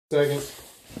Second.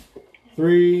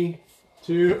 3,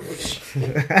 2.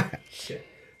 Shit.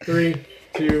 3,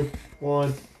 2,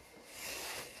 1.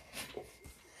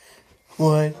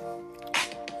 Oh,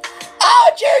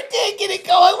 Jared did get it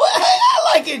going.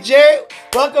 I like it, Jared.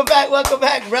 Welcome back.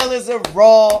 Rellism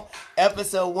Raw,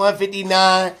 episode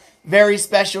 159. Very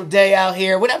special day out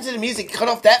here. What happened to the music? Cut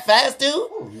off that fast, dude?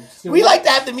 We like to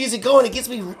have the music going. It gets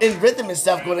me in rhythm and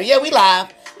stuff going on. Yeah, we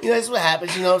live. You know, that's what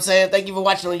happens. You know what I'm saying? Thank you for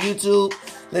watching on YouTube.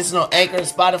 Listen on Anchor and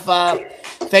Spotify.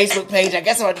 Facebook page. I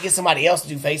guess I'm about to get somebody else to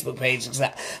do Facebook page.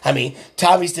 I mean,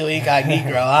 Tommy's still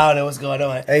incognito. I don't know what's going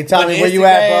on. Hey, Tommy, where you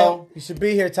at, bro? You should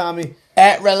be here, Tommy.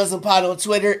 At Rellism Pod on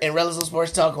Twitter and Rellism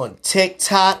Sports Talk on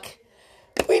TikTok.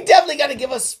 We definitely got to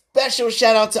give a special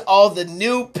shout out to all the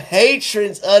new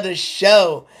patrons of the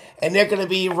show. And they're going to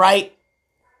be right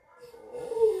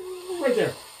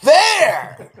there.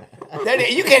 There.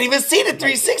 You can't even see the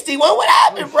 361. What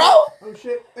happened, bro? Oh,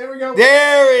 shit. There we go.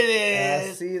 There it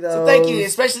is. I see those. So thank you,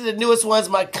 especially the newest ones,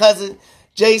 my cousin,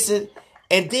 Jason,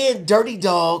 and then Dirty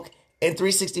Dog and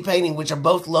 360 Painting, which are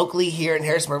both locally here in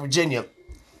Harrisburg, Virginia.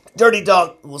 Dirty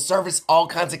Dog will service all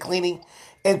kinds of cleaning,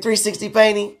 and 360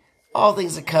 Painting, all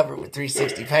things are covered with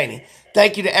 360 Painting.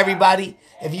 Thank you to everybody.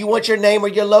 If you want your name or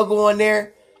your logo on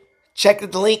there, check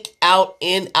the link out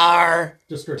in our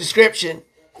description.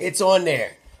 It's on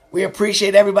there. We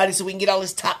appreciate everybody so we can get all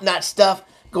this top-notch stuff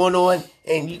going on,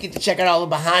 and you get to check out all the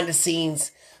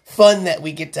behind-the-scenes fun that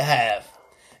we get to have.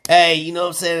 Hey, you know what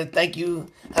I'm saying? Thank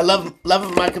you. I love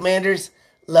my Commanders,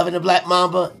 loving the Black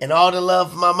Mamba, and all the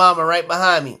love for my mama right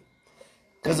behind me.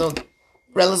 Because on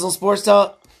Rellism Sports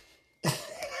Talk,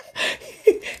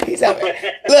 he's out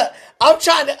there. Look, I'm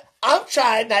trying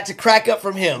not to crack up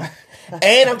from him.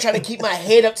 And I'm trying to keep my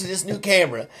head up to this new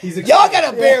camera. Y'all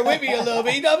gotta bear with me a little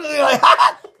bit. You know what I'm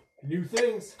like, new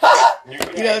things. You know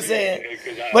what I'm saying?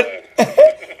 But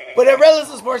at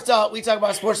Rellism Sports Talk, we talk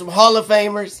about sports from Hall of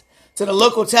Famers to the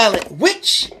local talent,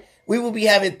 which we will be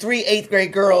having 3 8th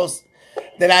grade girls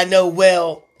that I know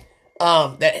well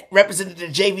that represented the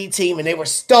JV team, and they were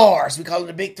stars. We call them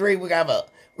the Big Three. We're gonna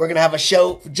have a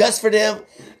show just for them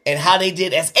and how they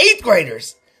did as 8th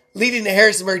graders, leading the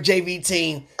Harrisonburg JV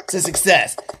team to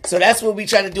success. So that's what we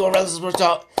try to do on Rellism Sports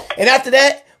Talk. And after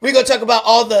that, we're gonna talk about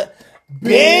all the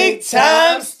big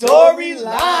time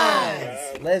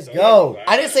storylines. Let's go.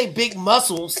 I didn't say big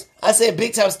muscles. I said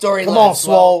big time storylines. Come on,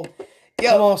 Swole. Yo,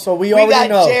 come on, so we already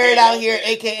know. We got Jared out here,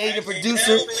 a.k.a. the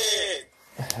producer.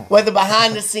 Whether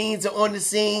behind the scenes or on the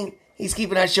scene, he's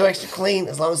keeping our show extra clean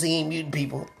as long as he ain't muting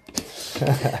people.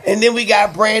 And then we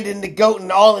got Brandon, the GOAT,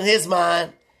 and all in his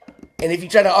mind. And if you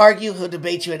try to argue, he'll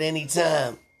debate you at any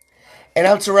time. And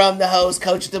I'm Terrell, the host,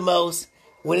 coach the most,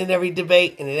 winning every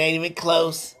debate, and it ain't even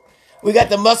close. We got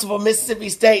the muscle from Mississippi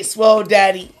State, Swole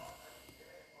Daddy.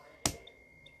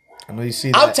 I know you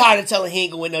see that. I'm tired of telling he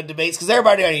ain't gonna win no debates because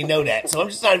everybody already know that, so I'm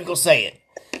just not even gonna say it.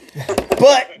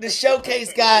 But the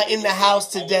showcase guy in the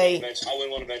house today. I'll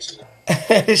win one eventually.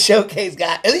 The showcase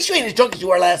guy. At least you ain't as drunk as you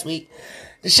were last week.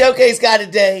 The showcase guy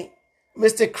today,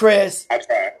 Mr. Chris. I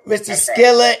try. Mr.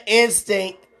 Skilla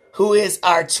Instinct, who is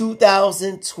our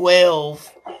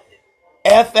 2012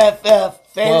 FFF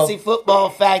Fantasy Football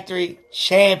Factory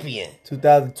champion.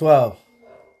 2012.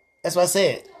 That's what I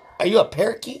said. Are you a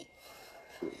parakeet?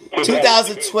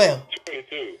 2012.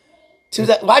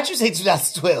 Why'd you say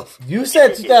 2012? You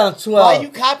said 2012. Why you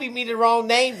copied me the wrong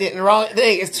name? The wrong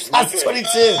thing. It's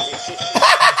 2022.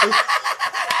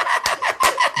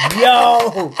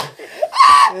 Yo.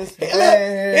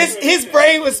 His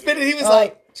brain was spinning. He was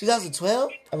like,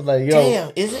 2012? I was like, yo.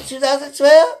 Damn, is it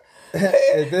 2012?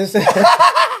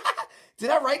 Did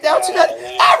I write down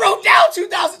 2012? I wrote down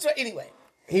 2012. Anyway.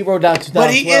 He wrote down 2012.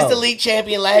 But he is the league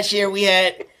champion. Last year we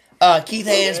had Keith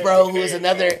Hansbrough, who is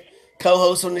another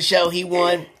co-host on the show. He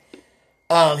won.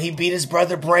 He beat his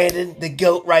brother Brandon, the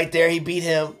GOAT right there. He beat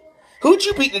him. Who'd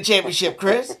you beat in the championship,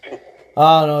 Chris?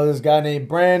 I don't know. This guy named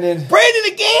Brandon.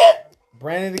 Brandon again?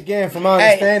 Brandon again. From my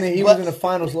understanding, he was in the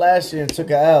finals last year and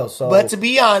took an L. So. But to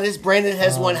be honest, Brandon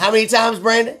has won how many times,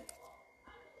 Brandon?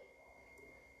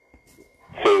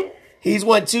 2. He's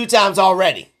won 2 times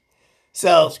already.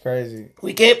 So that's crazy.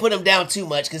 We can't put him down too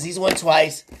much because he's won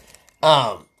twice.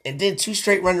 And then 2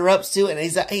 straight runner-ups too, and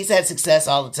he's had success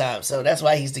all the time. So that's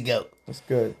why he's the GOAT. That's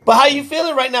good. But how you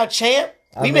feeling right now, champ?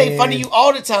 We made fun of you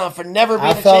all the time for never being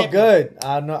a champion. I felt good.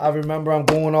 I remember I'm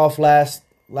going off last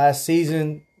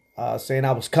season, saying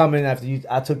I was coming after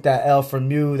I took that L from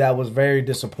you. That was very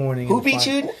disappointing. Who beat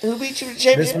you? Who beat you to the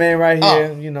championship? This man right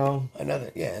here. You know.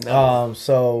 Another.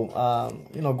 So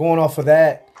going off of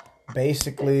that,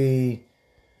 basically,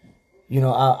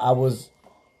 I was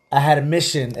I had a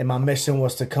mission, and my mission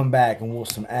was to come back and whoop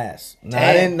some ass. Now, I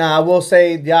Damn. didn't. Now, I will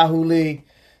say Yahoo League,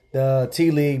 the T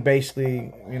League,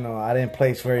 basically, I didn't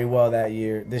place very well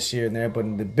this year and there. But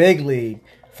in the big league,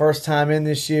 first time in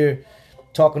this year,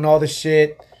 talking all this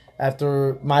shit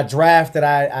after my draft that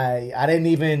I didn't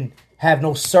even have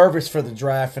no service for the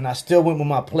draft, and I still went with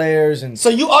my players. And So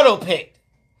you auto-picked.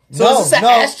 So is this an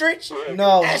asterisk?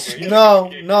 No,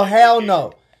 hell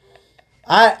no.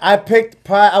 I picked,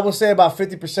 I would say about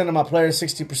 50% of my players,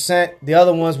 60%. The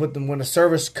other ones, when the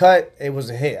service cut, it was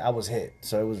a hit. I was hit,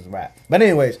 so it was a wrap. But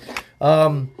anyways,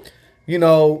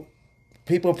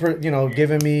 people,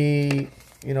 giving me,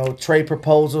 trade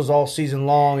proposals all season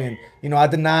long, and I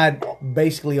denied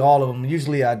basically all of them.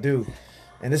 Usually I do,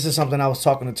 and this is something I was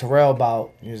talking to Terrell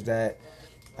about. Is that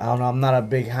I don't know, I'm not a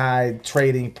big high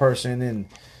trading person, and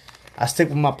I stick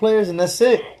with my players, and that's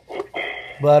it.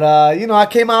 But, I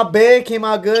came out big, came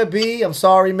out good, B. I'm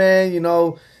sorry, man.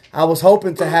 I was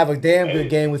hoping to have a damn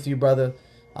good game with you, brother.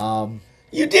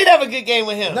 You did have a good game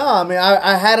with him. No, I mean,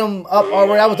 I had him up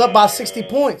already. I was up by 60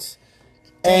 points.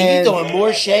 And you throwing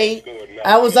more shade?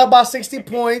 I was up by 60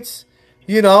 points,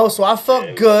 so I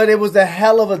felt good. It was a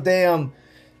hell of a damn,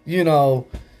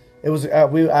 it was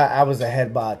I was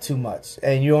ahead by too much.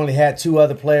 And you only had two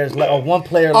other players left, or one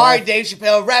player left. All right, Dave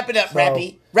Chappelle, wrap it up,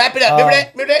 Rappy. Wrap it up.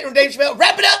 Remember that from Dave Chappelle?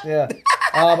 Wrap it up. Yeah.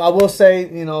 I will say,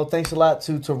 thanks a lot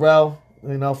to Terrell,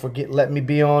 for letting me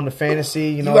be on the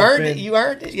fantasy. You earned it. You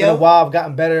earned it, It's been a while. I've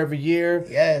gotten better every year.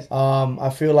 Yes. I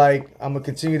feel like I'm going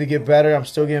to continue to get better. I'm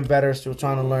still getting better. Still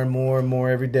trying to learn more and more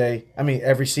every day. I mean,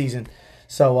 every season.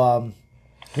 So,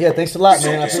 thanks a lot,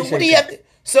 man. I appreciate So what do you have to,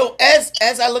 so as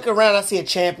I look around, I see a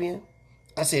champion.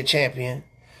 I see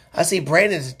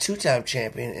Brandon's a 2-time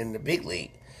champion in the big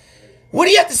league. What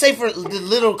do you have to say for the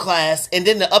little class, and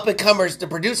then the up-and-comers, the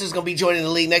producers going to be joining the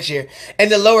league next year,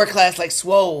 and the lower class like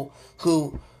Swole,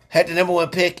 who had the number 1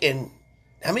 pick, and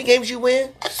how many games you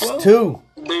win, Swole? 2.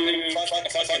 4.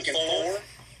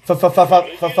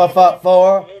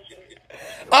 All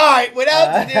right,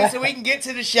 without ado, so we can get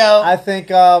to the show. I think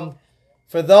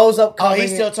for those upcoming... Oh,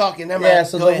 he's still talking. Never yeah, mind.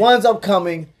 so Go the ahead. ones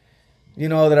upcoming...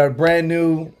 that are brand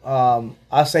new,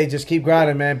 I say just keep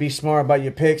grinding, man. Be smart about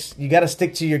your picks. You got to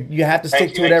stick to you have to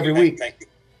stick to it every week. Thank you.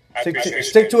 I appreciate it.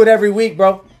 Stick to it every week,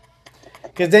 bro.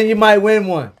 Because then you might win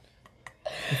one.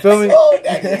 You feel me? Oh,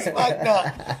 that is fucked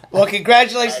up. Well,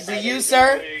 congratulations to you,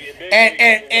 sir.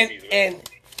 And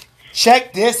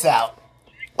check this out.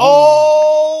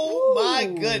 Oh, my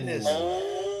goodness.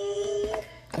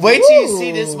 Wait till you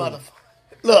see this motherfucker.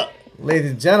 Look.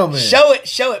 Ladies and gentlemen. Show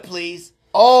it, please.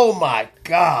 Oh, my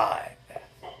God.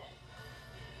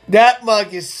 That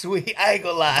mug is sweet. I ain't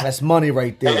gonna lie. That's money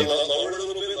right there. A little lower,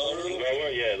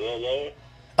 yeah, a little lower.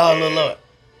 Oh, look.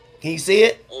 Can you see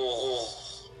it?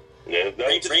 Yeah,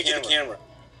 bring it to the camera.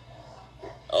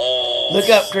 Oh. Look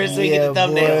up, Chris, so you get the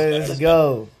thumbnail. Boy, let's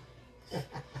go.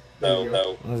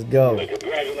 No. Let's go.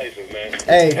 Congratulations, man.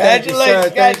 Hey, thank you, sir.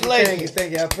 Congratulations.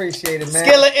 Thank you. I appreciate it, man.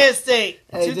 Skilla Instinct.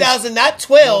 Hey, 2000, not Don't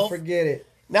 12. forget it.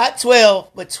 Not 12,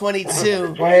 but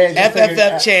 22. Go ahead, just take FFF it.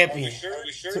 Are champion.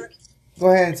 we sure? Go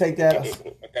ahead and take that.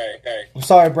 Okay. I'm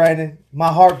sorry, Brandon. My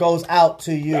heart goes out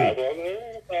to you. I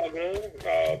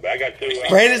got 2.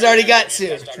 Brandon's already got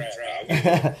 2.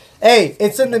 Hey,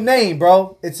 it's in the name,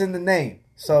 bro. It's in the name.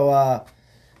 So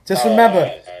just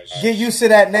remember, get used to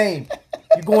that name.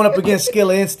 You're going up against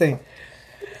Skilla Instinct.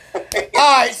 All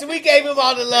right, so we gave him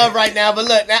all the love right now. But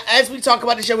look, now as we talk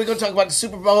about the show, we're going to talk about the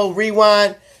Super Bowl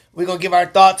rewind. We're going to give our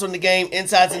thoughts on the game,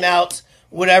 insides and outs,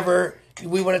 whatever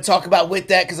we want to talk about with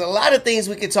that. Because a lot of things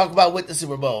we can talk about with the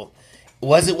Super Bowl.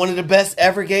 Was it one of the best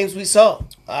ever games we saw?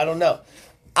 I don't know.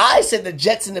 I said the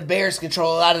Jets and the Bears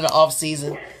control a lot of the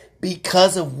offseason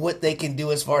because of what they can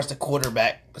do as far as the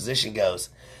quarterback position goes.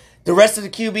 The rest of the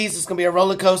QBs is going to be a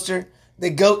roller coaster.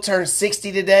 The GOAT turned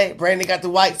 60 today. Brandon got the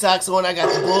White Sox on. I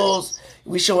got the Bulls.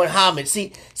 We showing homage.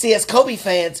 See, as Kobe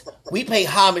fans, we pay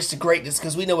homage to greatness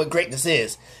because we know what greatness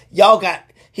is.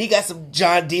 He got some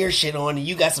John Deere shit on, and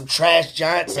you got some trash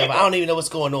Giant stuff. I don't even know what's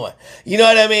going on. You know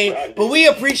what I mean? But we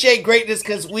appreciate greatness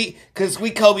because we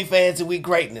Kobe fans and we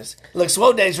greatness. Look,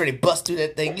 Swole Daddy's ready to bust through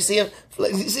that thing. You see him?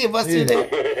 You see him bust through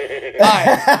that? All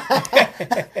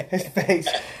right. His face.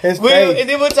 And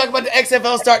then we'll talk about the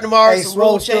XFL starting tomorrow. Hey, some rule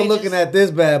Swole still changes. looking at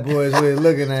this bad boy as we're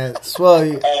looking at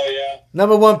Swole. Oh, yeah.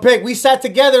 Number 1 pick. We sat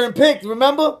together and picked,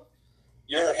 remember?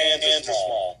 Your hands are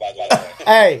small, by the way.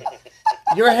 Hey,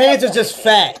 your hands are just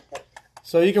fat.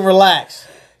 So you can relax.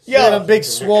 You got them big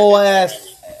swole ass,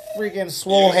 freaking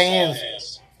swole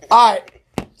hands. All right.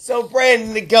 So,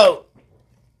 Brandon, the GOAT.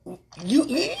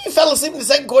 You fell asleep in the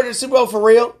second quarter of the Super Bowl for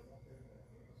real?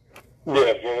 Yeah, for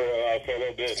a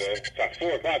little bit, man. It's like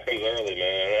 4 o'clock comes early,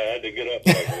 man. I had to get up.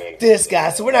 Like, This guy.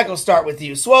 So we're not gonna start with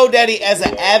you, Swole Daddy. As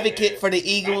an advocate for the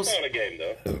Eagles, I saw the game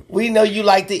though. we know you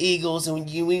like the Eagles, and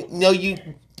we know you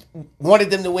wanted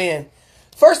them to win.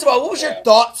 First of all, what was your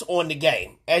thoughts on the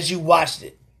game as you watched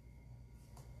it?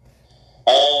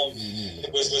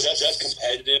 It was as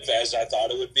competitive as I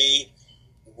thought it would be.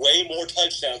 Way more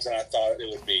touchdowns than I thought it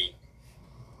would be.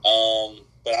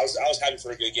 But I was happy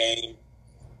for a good game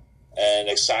and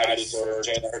excited for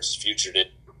Jalen Hurts' future.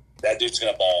 That dude's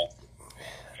gonna ball.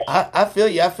 I feel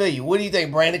you. I feel you. What do you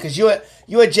think, Brandon? Because you're a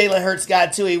Jalen Hurts guy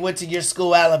too. He went to your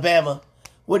school, Alabama.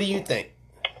 What do you think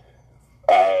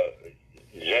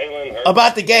Jalen Hurts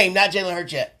about the game? Not Jalen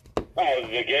Hurts yet. Oh,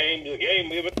 the game.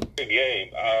 It was a good game.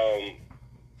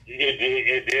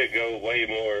 It did go way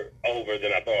more over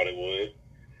than I thought it would.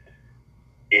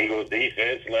 Eagles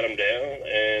defense let them down,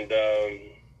 and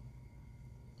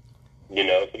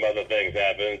some other things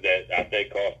happened that I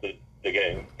think cost the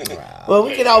game. Well,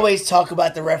 we can always talk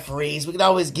about the referees. We can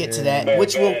always get to that,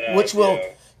 which we'll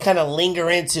kind of linger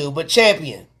into. But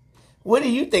champion, what do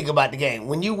you think about the game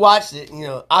when you watched it?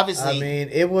 Obviously, I mean,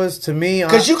 it was to me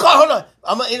because you call. Hold on,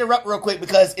 I'm gonna interrupt real quick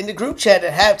because in the group chat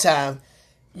at halftime,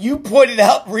 you pointed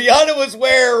out Rihanna was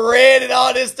wearing red and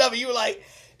all this stuff, and you were like,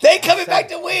 "They coming back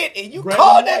to win," and you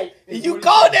called that. And you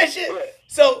called that shit.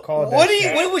 So,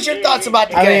 what was your thoughts about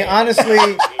the game? I mean, honestly,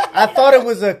 I thought it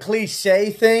was a cliche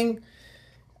thing.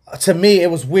 To me, it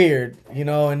was weird,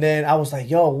 and then I was like,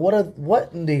 yo,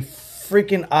 what in the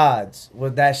freaking odds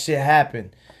would that shit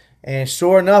happen? And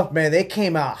sure enough, man, they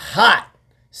came out hot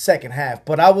second half.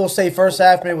 But I will say first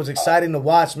half, man, it was exciting to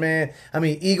watch, man. I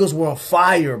mean, Eagles were on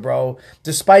fire, bro.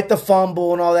 Despite the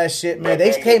fumble and all that shit, man,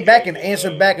 they came back and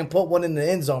answered back and put one in the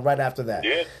end zone right after that.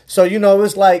 Yeah. So, it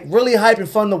was like really hype and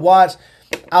fun to watch.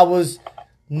 I was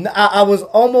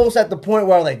almost at the point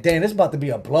where I was like, damn, this is about to be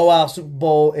a blowout Super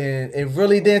Bowl, and it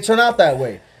really didn't turn out that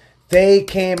way. They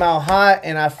came out hot,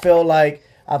 and I feel like,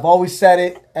 I've always said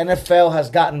it, NFL has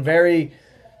gotten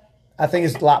I think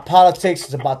it's a lot of politics,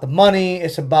 it's about the money,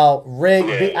 it's about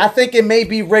rigged. I think it may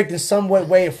be rigged in some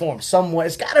way or form. Somewhat.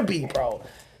 It's got to be, bro.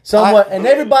 Somewhat. And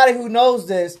everybody who knows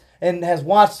this and has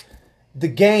watched the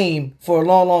game for a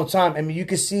long, long time, I mean, you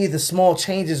can see the small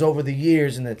changes over the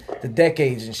years and the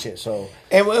decades and shit. So,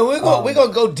 and we're going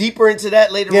to go deeper into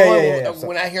that later on. Yeah.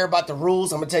 When I hear about the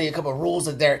rules, I'm going to tell you a couple of rules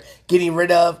that they're getting rid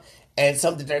of and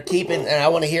some that they're keeping. And I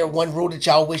want to hear one rule that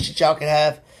y'all wish that y'all could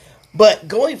have. But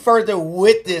going further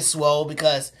with this, Swole,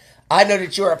 because I know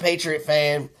that you're a Patriot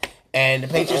fan, and the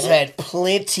Patriots have had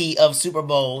plenty of Super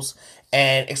Bowls,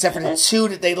 and except for the 2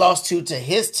 that they lost to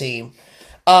his team.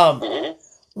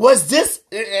 Was this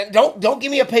don't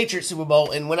give me a Patriot Super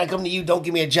Bowl, and when I come to you, don't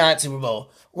give me a Giant Super Bowl.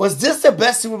 Was this the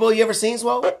best Super Bowl you ever seen,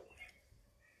 Swole? Is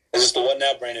this the what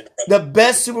now, Brandon? The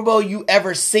best Super Bowl you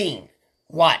ever seen,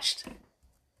 watched.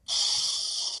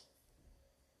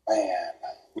 Man.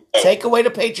 Take away the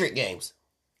Patriot games.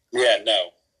 Yeah,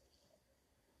 no.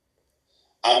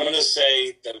 I'm going to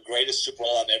say the greatest Super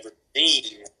Bowl I've ever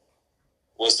seen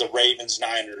was the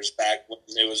Ravens-Niners back when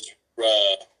it was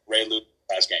Ray Lewis'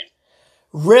 last game.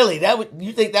 Really?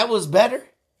 You think that was better?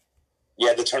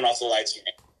 Yeah, the turn off the lights game.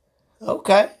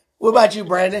 Okay. What about you,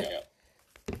 Brandon? Yeah.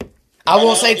 I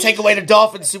won't say take away the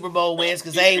Dolphins Super Bowl wins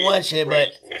because they ain't won shit,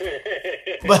 but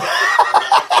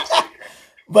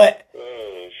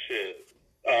oh shit.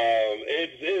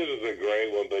 It was a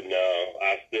great one, but no,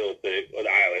 I still think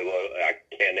I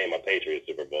can't name a Patriots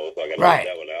Super Bowl, so I got to leave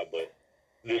that one out. But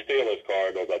the Steelers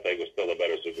Cardinals, I think, was still a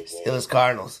better Super Bowl. Steelers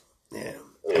Cardinals, yeah.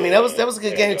 I mean that was a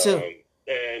good game too.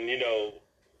 And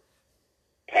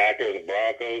Packers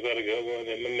Broncos had a good one, and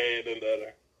it may have been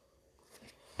better.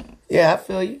 Yeah, I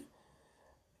feel you.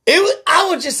 I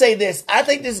would just say this. I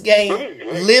think this game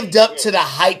lived up to the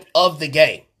hype of the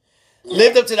game.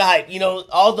 Lived up to the hype.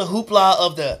 All the hoopla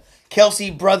of the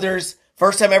Kelsey brothers.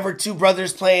 First time ever 2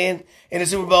 brothers playing in the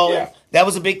Super Bowl. Yeah. That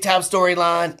was a big time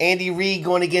storyline. Andy Reid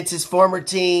going against his former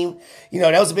team.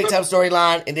 That was a big time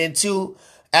storyline. And then 2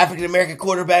 African American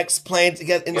quarterbacks playing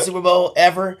together in the Super Bowl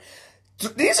ever.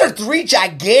 These are 3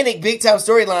 gigantic big time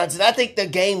storylines. And I think the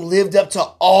game lived up to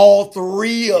all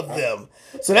 3 of them.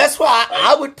 So that's why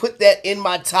I would put that in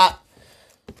my top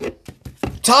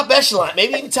echelon,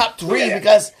 maybe even top 3,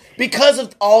 because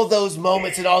of all those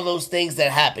moments and all those things that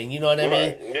happen. You know what I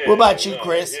mean? Yeah, what about you,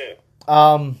 Chris?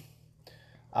 I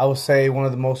would say one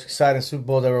of the most exciting Super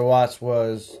Bowls I ever watched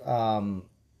was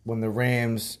when the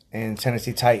Rams and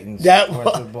Tennessee Titans won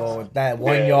the Super Bowl. That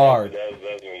 1 yard.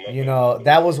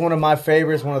 That was one of my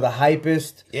favorites, one of the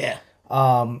hypest. Yeah.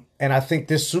 And I think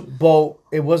this Super Bowl,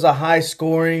 it was a high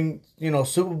scoring,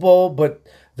 Super Bowl, but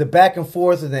the back and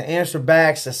forth and the answer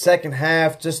backs, the second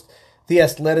half, just the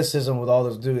athleticism with all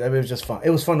those dudes. I mean, it was just fun. It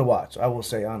was fun to watch, I will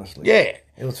say, honestly. Yeah.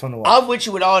 It was fun to watch. I'm with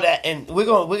you with all that, and we're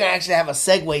gonna actually have a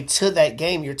segue to that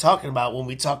game you're talking about when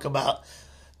we talk about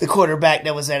the quarterback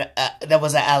that was at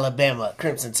Alabama,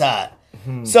 Crimson Tide.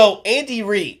 Mm-hmm. So Andy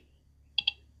Reid,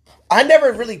 I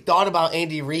never really thought about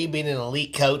Andy Reid being an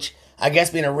elite coach. I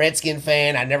guess being a Redskin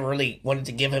fan, I never really wanted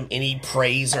to give him any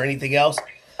praise or anything else.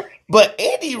 But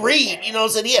Andy Reid, you know,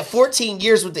 said he had 14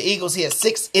 years with the Eagles. He had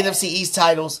 6 NFC East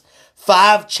titles,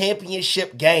 5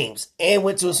 championship games, and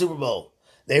went to a Super Bowl.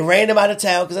 They ran him out of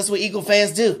town because that's what Eagle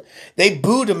fans do. They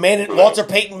booed a Walter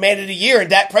Payton Man of the Year and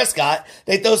Dak Prescott.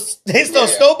 They throw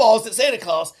snowballs at Santa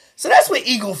Claus. So that's what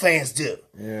Eagle fans do.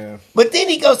 Yeah. But then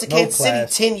he goes to Kansas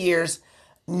City 10 years,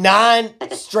 9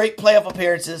 straight playoff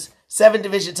appearances, 7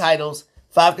 division titles,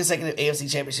 5 consecutive AFC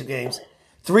championship games,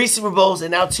 3 Super Bowls,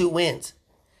 and now 2 wins.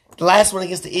 The last one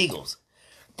against the Eagles.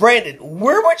 Brandon,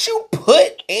 where would you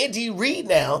put Andy Reid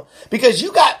now? Because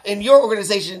you got, in your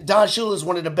organization, Don Shula is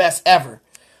one of the best ever.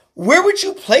 Where would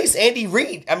you place Andy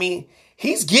Reid? I mean,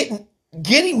 he's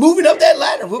moving up that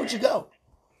ladder. Where would you go?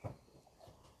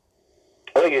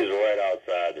 I think he's right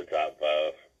outside the top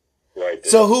 5. Right there.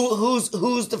 So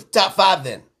who's the top 5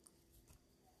 then?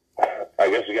 I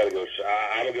guess we got to go.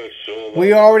 I'm going to go Shula.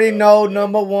 We already know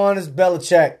number 1 is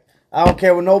Belichick. I don't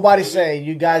care what nobody say.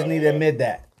 You guys need to admit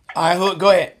that. All right,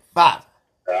 go ahead. 5.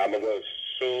 I'm going to go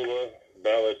Shula,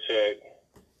 Belichick.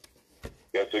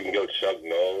 Guess we can go Chuck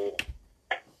Noll,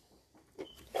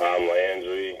 Tom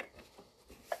Landry.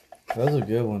 Those are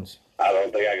good ones. I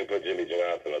don't think I can put Jimmy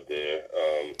Johnson up there.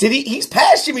 He's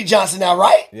past Jimmy Johnson now,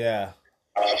 right? Yeah.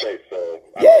 I think so.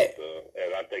 Yeah.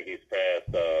 And I think he's past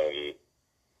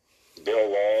Bill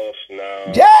Walsh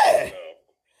now. Yeah. No.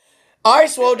 All right,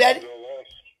 Swole Daddy. Bill Walsh?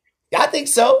 I think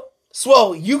so.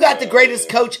 Swole, you got the greatest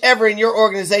coach ever in your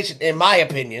organization, in my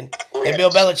opinion, and Bill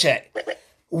Belichick.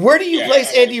 Where do you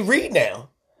place Andy Reid now?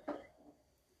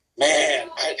 Man,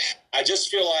 I just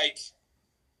feel like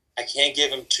I can't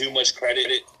give him too much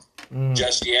credit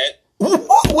just yet.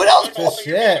 What else? Just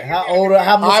yet. How much older?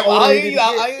 I'll hear you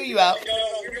out.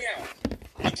 No, hear me out.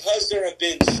 Because there have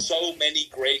been so many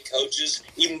great coaches,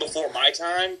 even before my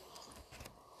time,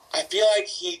 I feel like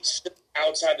he's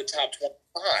outside the top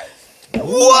 25.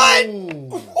 What?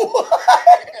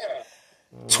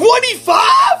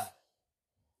 25?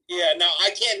 Yeah, now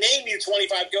I can't name you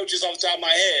 25 coaches off the top of my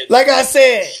head. Like I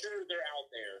said. I'm sure they're out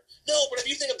there. No, but if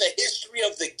you think of the history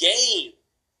of the game.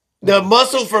 The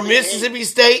muscle from Mississippi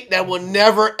State that will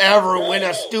never, ever win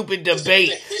a stupid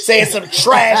debate saying some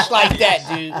trash like that,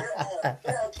 dude.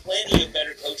 There are plenty of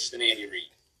better coaches than Andy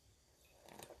Reid.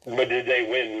 But did they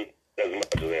win as much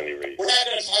as Andy Reid? We're not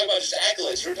going to talk about just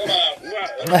accolades. We're talking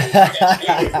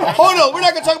about... Hold on, we're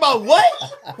not going to talk about what?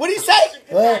 What did he say?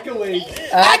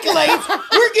 Accolades?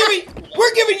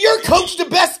 We're giving your coach the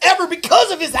best ever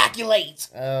because of his accolades.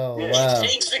 Oh, He wow.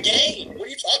 changed the game. What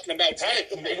are you talking about?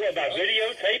 About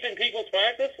videotaping people's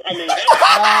practice? I mean,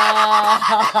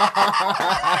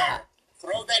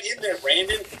 Throw that in there,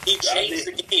 Brandon. He changed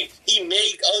the game. He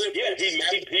made other he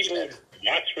made people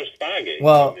watch for Spygate.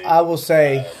 Well, I will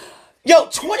say... Yo,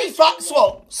 25,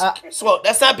 Swole,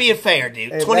 that's not being fair,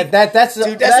 dude. That's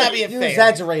not being you fair.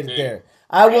 exaggerated there.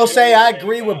 I will say I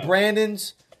agree with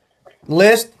Brandon's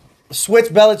list. Switch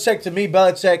Belichick to me.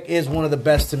 Belichick is one of the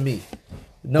best to me.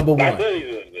 Number 1.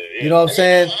 You know what I'm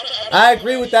saying? I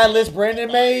agree with that list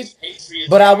Brandon made,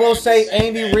 but I will say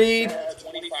Andy Reid.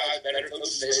 25 better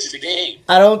coaches in the game.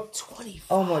 I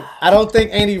don't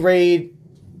think Andy Reid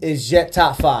is yet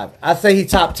top 5. I say he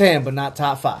top 10, but not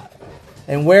top 5.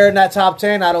 And where in that top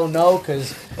 10, I don't know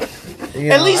because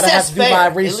at least I have that's to do fair. my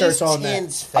research on that.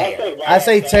 10's fair. I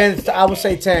say 10. I would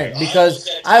say 10 because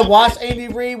I watched Andy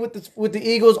Reid with the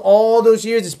Eagles all those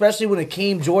years, especially when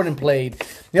Akeem Jordan played.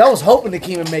 I was hoping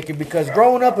Akeem would make it because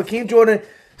growing up, Akeem Jordan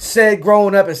said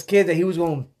growing up as kids that he was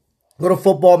going to go to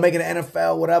football, make it the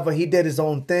NFL, whatever. He did his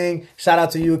own thing. Shout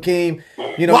out to you, Akeem.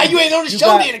 Why you ain't on the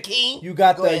show then, Akeem? You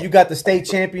got the state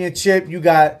championship. You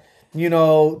got the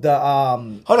Hold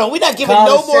on, we're not giving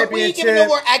no more. We ain't giving no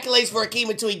more accolades for Akeem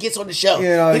until he gets on the show. He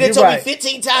done told me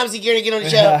 15 times a year to get on the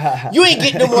show. You ain't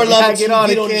getting no more love until you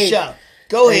get on the show.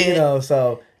 Go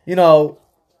ahead.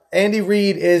 Andy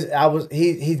Reid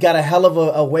he's got a hell of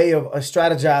a way of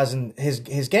strategizing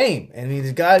his game, and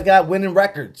he's got winning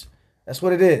records. That's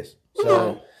what it is.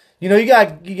 So you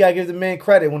gotta give the man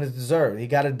credit when it's deserved. He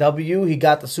got a W. He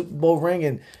got the Super Bowl ring,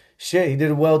 and shit, he did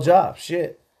a well job.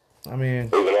 Shit. I mean,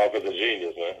 he's an offensive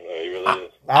genius, man. He really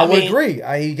is. I would agree.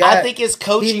 I think his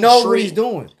coaching he knows tree, what he's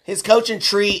doing. His coaching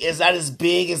tree is not as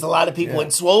big as a lot of people. In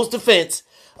Swole's defense,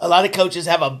 A lot of coaches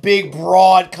have a big,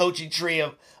 broad coaching tree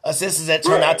of assistants that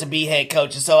turn out to be head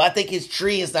coaches. So I think his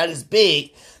tree is not as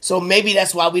big. So maybe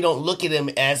that's why we don't look at him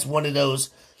as one of those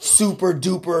super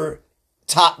duper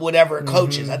top whatever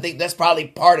coaches. I think that's probably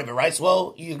part of it, right,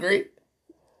 Swole? You agree?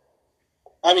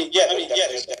 I mean,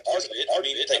 that's part of it. I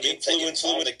mean, the influence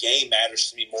on the game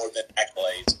matters to me more than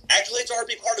accolades. Accolades are a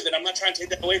big part of it. I'm not trying to take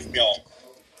that away from y'all.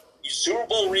 Super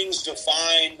Bowl rings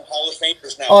define Hall of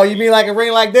Famers now. Oh, you mean like a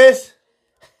ring like this?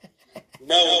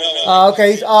 No.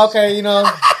 Okay, you know.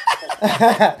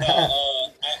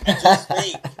 I just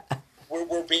think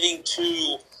we're being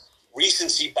too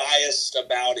recency biased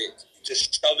about it,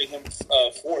 just shoving him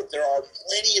forth. There are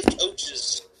plenty of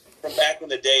coaches from back in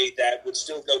the day that would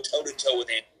still go toe-to-toe with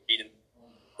Andy Reid and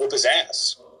whoop his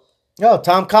ass. Yo,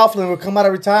 Tom Coughlin would come out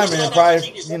of retirement and probably,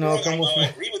 come I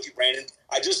agree with you, Brandon.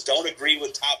 I just don't agree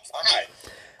with top 5.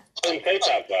 I didn't say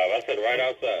top 5. I said right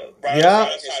outside. Yeah.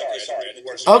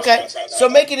 Okay, so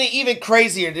making it even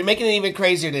crazier. They're making it even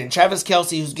crazier than Travis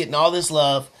Kelce, who's getting all this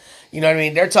love. You know what I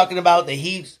mean? They're talking about that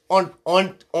he's on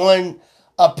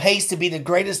a pace to be the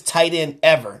greatest tight end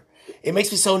ever. It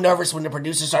makes me so nervous when the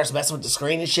producer starts messing with the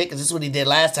screen and shit, because this is what he did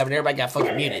last time and everybody got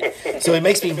fucking muted. So it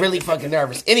makes me really fucking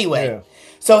nervous. Anyway,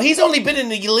 so he's only been in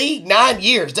the league 9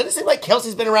 years. Doesn't it seem like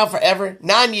Kelsey's been around forever?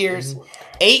 9 years.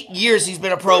 8 years he's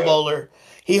been a Pro Bowler.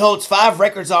 He holds 5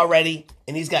 records already,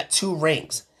 and he's got 2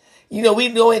 rings. You know, we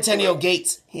know Antonio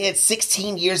Gates. He had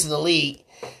 16 years in the league.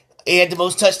 He had the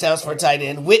most touchdowns for a tight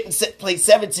end. Witten played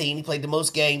 17. He played the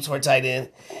most games for a tight end.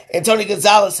 And Tony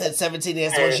Gonzalez had 17 and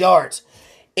has the most yards.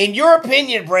 In your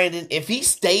opinion, Brandon, if he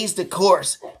stays the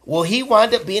course, will he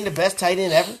wind up being the best tight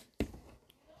end ever?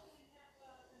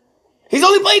 He's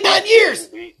only played 9 years.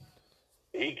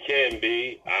 He can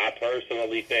be. I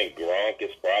personally think Gronk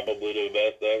is probably the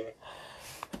best ever.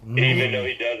 Even though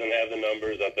he doesn't have the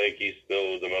numbers, I think he's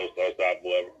still the most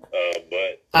unstoppable ever.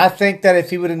 But I think that if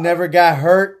he would have never got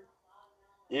hurt,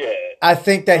 I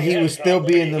think that he would still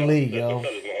be in the league, yo.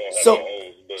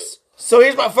 So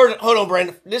here's my first. Hold on,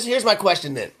 Brandon. Here's my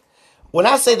question then. When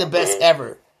I say the best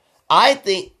ever, I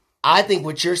think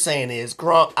what you're saying is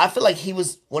Gronk. I feel like he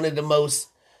was one of the most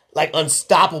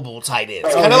unstoppable tight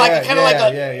ends. Kind of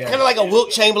like a Wilt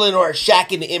Chamberlain or a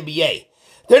Shaq in the NBA.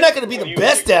 They're not going to be the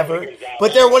best ever,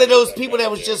 but they're one of those people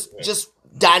that was just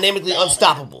dynamically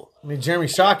unstoppable. I mean, Jeremy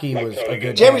Shockey was a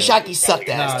good. Jeremy Shockey sucked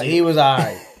ass. Nah, he was all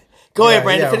right. Go ahead,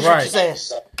 Brandon. Finish what you're saying.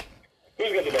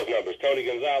 Who's got the most numbers? Tony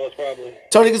Gonzalez, probably.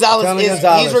 Tony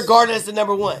Gonzalez he's regarded as the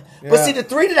number 1. Yeah. But see, the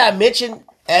 3 that I mentioned,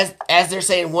 as they're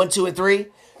saying 1, 2, and 3,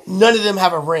 none of them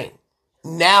have a ring.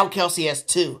 Now Kelsey has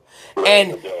 2,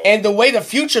 and the way the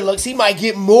future looks, he might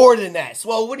get more than that.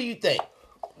 So, what do you think?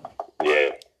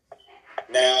 Yeah.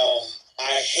 Now,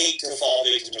 I hate to fall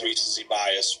victim to recency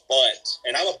bias,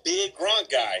 and I'm a big Gronk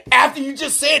guy. After you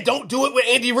just said, don't do it with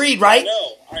Andy Reid, right?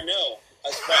 I know.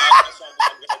 That's why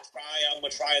I'm going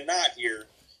to try and not here.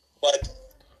 But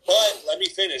let me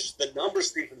finish. The numbers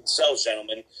speak for themselves,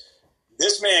 gentlemen.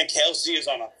 This man, Kelsey, is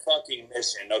on a fucking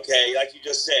mission, okay? Like you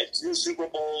just said, 2 Super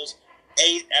Bowls,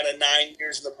 8 out of 9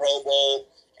 years in the Pro Bowl,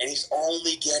 and he's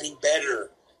only getting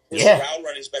better. His route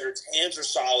running is better. His hands are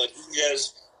solid.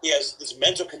 He has this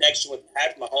mental connection with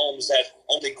Patrick Mahomes that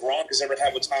only Gronk has ever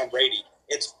had with Tom Brady.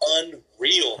 It's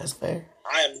unreal. That's fair.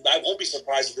 I won't be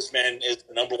surprised if this man is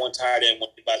the number 1 tight end by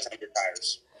the time he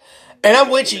retires. And I'm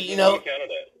with you, you know.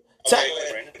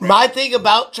 My thing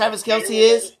about Travis Kelce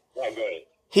is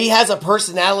he has a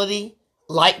personality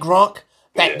like Gronk,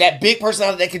 that big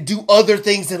personality that can do other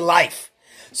things in life.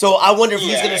 So I wonder if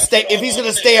he's going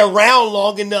to stay around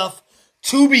long enough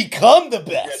to become the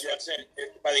best. Yeah,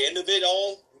 by the end of it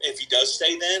all, if he does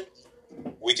stay, then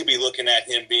we could be looking at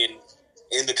him being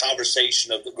in the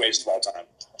conversation of the greatest of all time.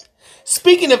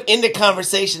 Speaking of in the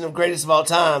conversation of greatest of all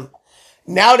time,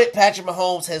 now that Patrick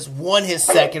Mahomes has won his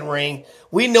 2nd ring,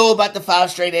 we know about the 5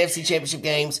 straight AFC Championship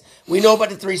games. We know about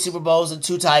the 3 Super Bowls and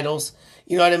 2 titles.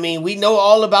 You know what I mean? We know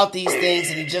all about these things,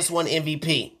 and he just won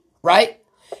MVP, right?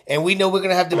 And we know we're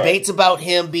going to have debates about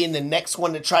him being the next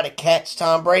one to try to catch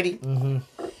Tom Brady.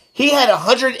 Mm-hmm. He had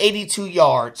 182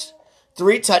 yards,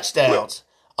 3 touchdowns,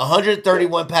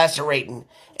 131 passer rating,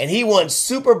 and he won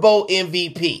Super Bowl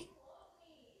MVP.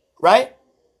 Right?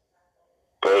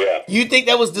 Oh, yeah. You think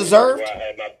that was deserved?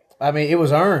 I mean, it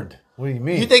was earned. What do you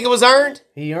mean? You think it was earned?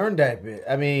 He earned that bit.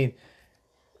 I mean,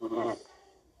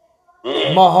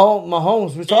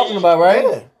 Mahomes we're talking about, right?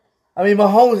 Yeah. I mean,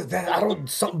 Mahomes,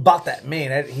 something about that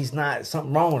man. He's not,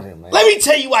 something wrong with him, man. Let me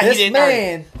tell you why he didn't earn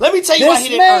it. Let me tell you why he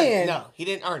didn't earn it. No, he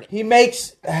didn't earn it. He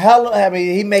makes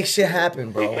shit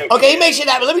happen, bro. Okay, he makes shit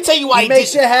happen. Let me tell you why he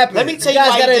makes shit happen. Let me tell you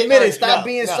why he didn't admit earn it. Stop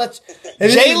being such.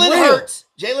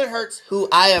 Jalen Hurts, who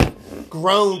I have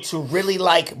grown to really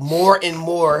like more and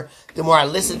more, the more I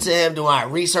listen to him, the more I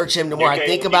research him, the more I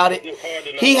think about it.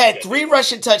 He had 3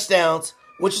 rushing touchdowns,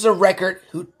 which is a record.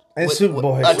 And Super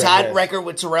Bowl a history, tied yes. record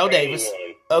with Terrell Davis.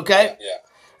 Okay? Yeah.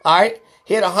 All right.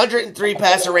 He had 103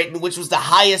 passer rating, which was the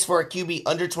highest for a QB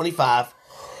under 25.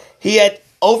 He had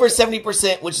over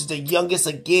 70%, which is the youngest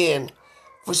again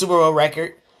for Super Bowl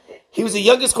record. He was the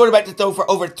youngest quarterback to throw for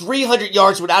over 300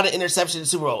 yards without an interception in the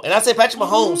Super Bowl. And I say Patrick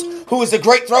Mahomes, who was a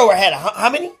great thrower, had how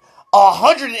many?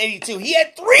 182. He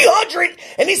had 300,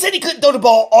 and he said he couldn't throw the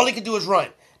ball. All he could do is run.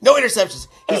 No interceptions.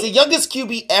 He's the youngest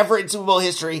QB ever in Super Bowl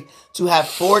history to have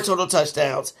 4 total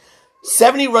touchdowns.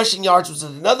 70 rushing yards, which is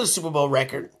another Super Bowl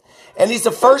record. And he's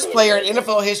the first player in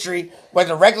NFL history,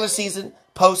 whether regular season,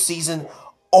 postseason,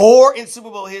 or in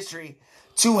Super Bowl history,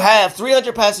 to have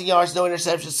 300 passing yards, no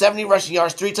interceptions, 70 rushing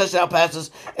yards, 3 touchdown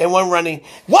passes, and 1 running.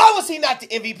 Why was he not the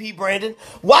MVP, Brandon?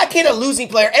 Why can't a losing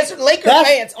player, as Laker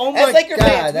fans,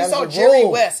 we saw Jerry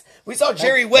West. We saw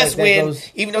Jerry West win,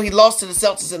 even though he lost to the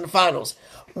Celtics in the finals.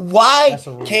 Why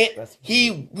can't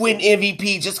he win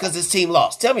MVP just because his team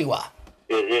lost? Tell me why.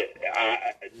 It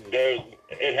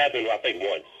happened, I think,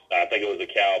 once. I think it was the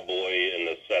Cowboy in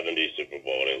the 70s Super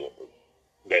Bowl.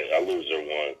 A loser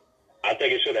won. I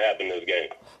think it should have happened this game.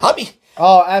 Absolutely.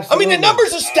 I mean, the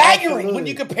numbers are staggering when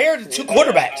you compare the 2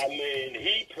 quarterbacks. I mean,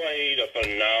 he played a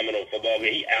phenomenal football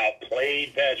game. He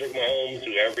outplayed Patrick Mahomes,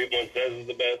 who everyone says is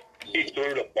the best. He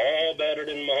threw the ball better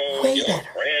than Mahomes. He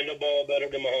ran the ball better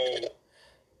than Mahomes.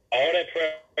 All that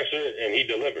pressure, and he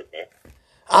delivered, man.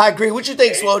 I agree. What you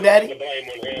think, Slow Daddy? The blame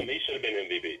on him. He should have been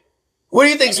MVP. What do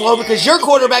you think, Slow? Because your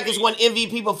quarterback has won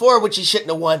MVP before, which he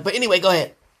shouldn't have won. But anyway, go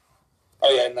ahead. Oh,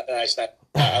 yeah, nice. I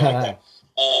like that.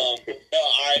 No,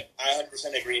 I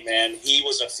 100% agree, man. He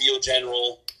was a field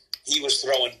general. He was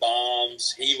throwing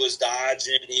bombs. He was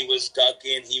dodging. He was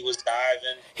ducking. He was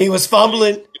diving. He was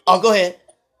fumbling. Oh, go ahead.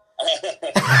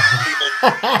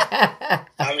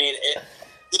 I mean,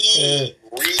 he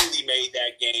really made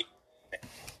that game.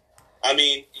 I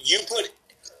mean, you put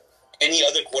any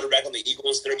other quarterback on the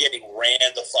Eagles, they're getting ran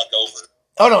the fuck over.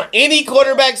 Hold on. Any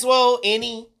quarterback, Slow?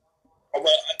 Any?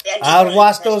 I'll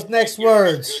watch those next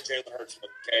words. Jalen Hurts,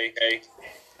 okay?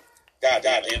 God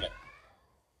damn it.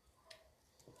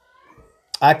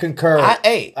 I concur.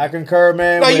 I concur,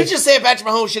 man. No, you just said Patrick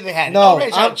Mahomes shouldn't have had it. No,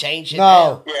 Don't try to change shit.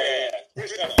 No.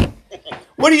 Yeah.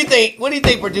 What do you think? What do you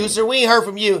think, producer? We ain't heard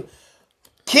from you.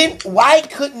 Why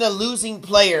couldn't a losing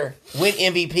player win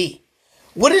MVP?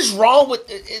 What is wrong with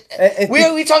it?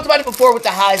 We talked about it before with the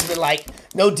Heisman, like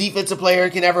no defensive player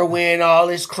can ever win, all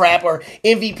this crap, or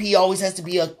MVP always has to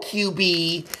be a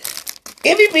QB.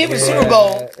 MVP of the Super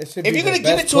Bowl, if you're going to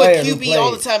give it to a QB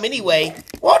all the time anyway,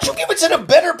 why don't you give it to the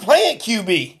better playing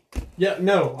QB? Yeah,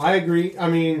 no, I agree. I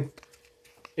mean,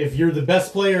 if you're the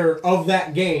best player of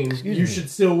that game, you should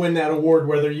still win that award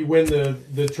whether you win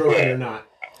the trophy or not.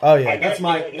 Oh yeah, that's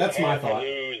my thought.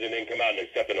 Lose and then come out and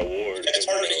accept an award. It's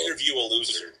hard to interview a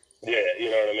loser. Yeah, you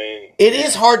know what I mean. It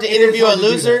is hard to interview a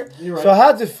loser. Right. So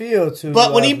how'd it feel to?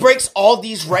 But when he breaks all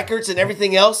these records and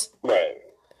everything else, Right.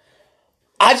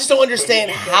 I just don't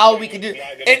understand how we can do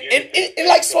it. And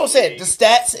like Slow said, the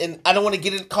stats, and I don't want to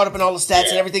get caught up in all the stats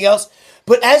and everything else,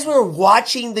 but as we're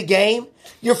watching the game,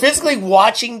 you're physically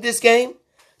watching this game,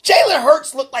 Jalen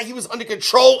Hurts looked like he was under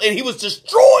control and he was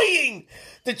destroying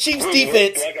the Chiefs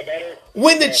defense.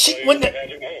 When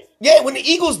the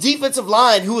Eagles defensive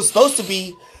line, who was supposed to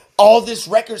be all this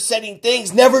record-setting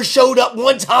things, never showed up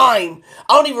one time.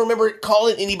 I don't even remember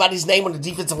calling anybody's name on the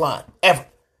defensive line, ever.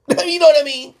 You know what I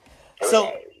mean?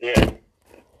 So,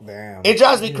 damn, it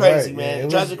drives me crazy, man. It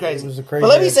drives me crazy. But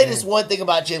let me say this one thing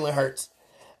about Jalen Hurts.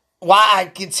 Why I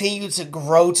continue to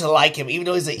grow to like him, even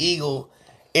though he's an Eagle,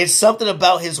 it's something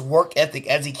about his work ethic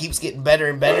as he keeps getting better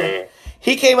and better.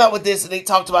 He came out with this and they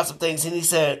talked about some things and he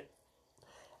said,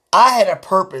 I had a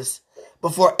purpose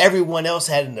before everyone else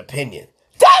had an opinion.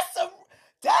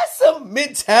 That's some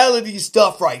mentality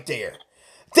stuff right there.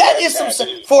 That is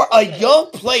for a young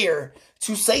player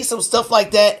to say some stuff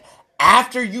like that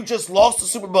after you just lost the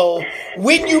Super Bowl,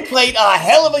 when you played a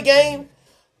hell of a game.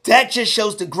 That just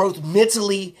shows the growth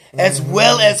mentally as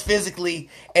well as physically.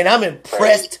 And I'm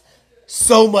impressed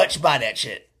so much by that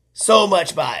shit. So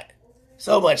much by it.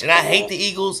 So much. And I hate the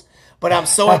Eagles, but I'm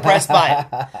so impressed by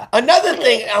it. Another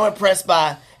thing I'm impressed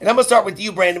by, and I'm going to start with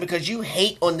you, Brandon, because you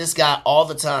hate on this guy all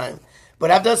the time. But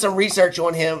I've done some research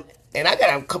on him, and I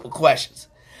got a couple questions.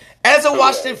 As a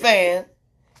Washington fan,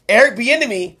 Eric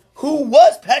Bieniemy, who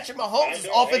was Patrick Mahomes'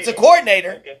 offensive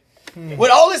coordinator, with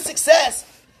all his success,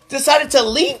 decided to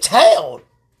leave town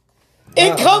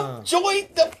and come join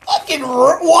the fucking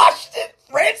Washington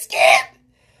Redskins.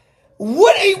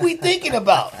 What are we thinking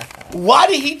about? Why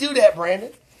did he do that,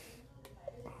 Brandon?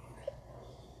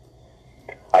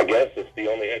 I guess it's the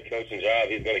only head coaching job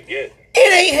he's going to get.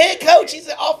 It ain't head coach. He's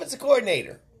an offensive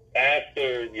coordinator.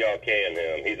 After y'all can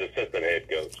him, he's assistant head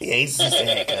coach. Yeah, he's assistant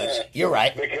head coach. You're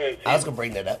right. Because I was going to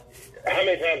bring that up. how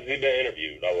many times has he been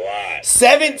interviewed? A lot.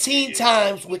 17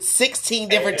 times with 16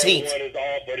 different teams. Everyone is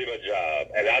offered him a job,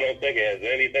 and I don't think it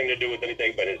has anything to do with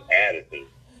anything but his attitude.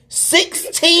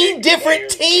 16 different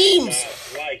teams.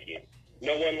 Like him.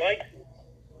 No one likes him.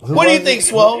 What do you think,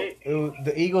 Swole?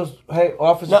 The Eagles, hey,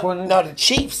 offensive coordinator? No, the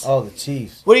Chiefs. Oh, the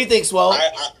Chiefs. What do you think, Swole?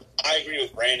 I agree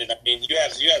with Brandon. I mean, you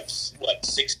have what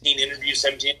 16 interviews,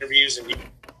 17 interviews, and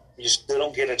you still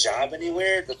don't get a job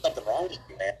anywhere. There's something wrong with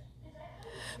you, man.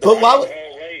 But why would...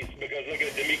 Race, because look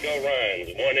at D'Amico Ryans.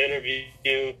 One interview.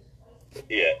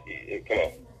 Yeah, come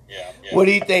on. Yeah. What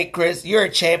do you think, Chris? You're a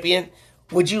champion.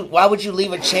 Why would you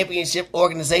leave a championship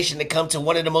organization to come to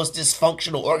one of the most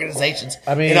dysfunctional organizations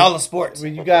in all of sports? I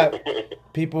mean, you got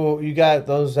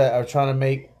those that are trying to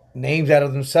make names out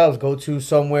of themselves, go to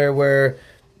somewhere where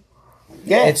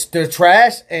they're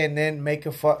trash, and then make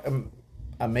a fucking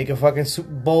Super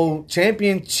Bowl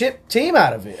championship team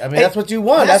out of it. I mean, that's what you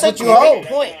want. That's what you hope.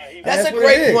 That's a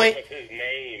great point.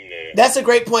 That's a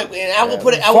great point. And I will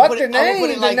put it. I will put it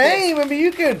like this. I mean,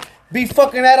 you could be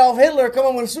fucking Adolf Hitler, come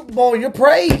on with a Super Bowl, and you're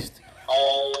praised.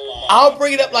 I'll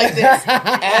bring it up like this: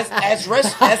 as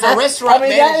a restaurant I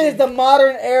mean, manager. that is the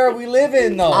modern era we live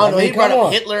in, though. I don't know. He brought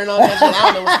up Hitler and all that shit.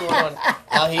 I don't know what's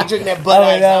going on. He drinking that Bud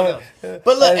Ice. I don't know.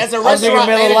 But look, as a restaurant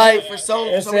manager for so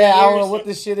many years, I don't know what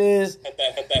this shit is.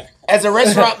 As a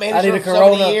restaurant manager for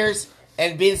so many years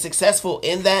and being successful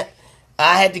in that,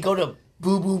 I had to go to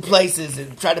boo-boo places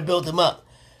and try to build them up.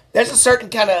 There's a certain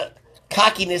kind of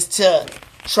cockiness to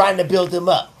trying to build them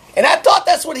up. And I thought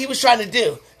that's what he was trying to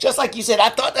do. Just like you said, I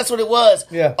thought that's what it was.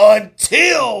 Yeah.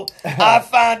 Until I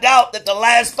found out that the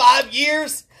last 5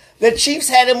 years, the Chiefs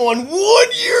had him on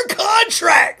 1-year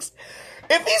contracts.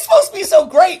 If he's supposed to be so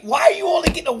great, why are you only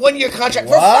getting a 1-year contract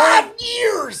for 5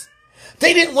 years?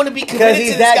 They didn't want to be committed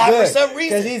to this guy for some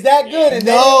reason. Because he's that good, and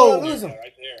they didn't want to lose him.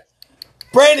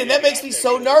 Brandon, that makes me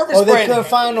so nervous, Or they Brandon. couldn't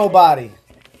find nobody.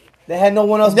 They had no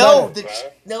one else better.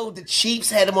 The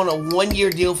Chiefs had him on a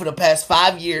 1-year deal for the past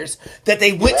 5 years that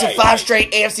they went to 5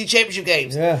 straight AFC Championship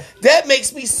games. Yeah. That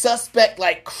makes me suspect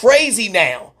like crazy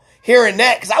now, hearing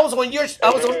that. Because I was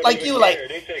on like you, like,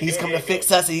 he's coming to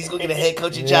fix us and he's going to get a head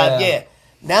coaching job. Yeah.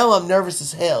 Now I'm nervous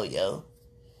as hell, yo.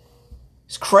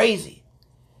 It's crazy.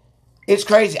 It's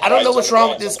crazy. I don't know what's wrong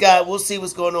with this guy. We'll see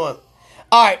what's going on.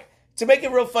 All right. To make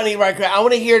it real funny right here, I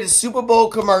want to hear the Super Bowl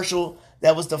commercial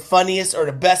that was the funniest or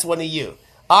the best one to you.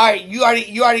 All right, you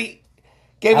already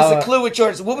gave us a clue with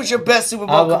yours. What was your best Super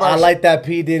Bowl commercial? I like that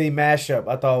P. Diddy mashup.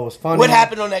 I thought it was funny. What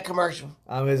happened on that commercial?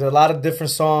 There's a lot of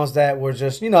different songs that were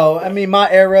just,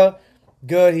 my era,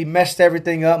 good. He messed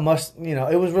everything up. It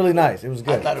was really nice. It was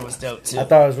good. I thought it was dope, too. I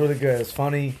thought it was really good. It's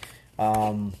funny.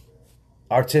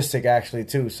 Artistic, actually,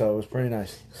 too. So it was pretty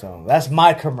nice. So that's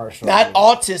my commercial. Not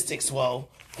autistic, Swole.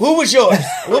 Who was yours?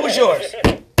 What was yours?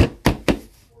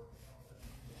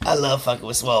 I love fucking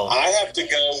with Swole. I have to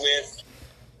go with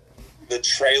the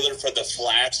trailer for the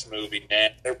Flash movie,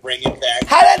 man. They're bringing back.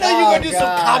 How did I know you were going to do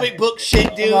some comic book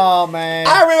shit, dude? Come on, man.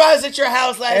 I remember I was at your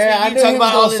house last week. I You knew talking he about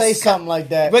was all going to this. say something like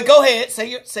that. But go ahead. Say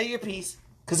your piece.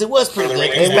 Because it was pretty good.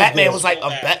 Because Batman was like a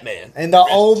Batman. And the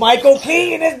old Michael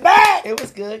Keaton is back. It was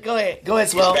good. Go ahead. Go ahead,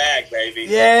 Swole. Back, baby.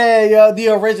 Yeah, yo, the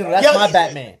original. That's my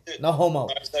Batman. No homo.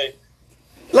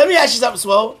 Let me ask you something,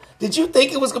 Swole. Did you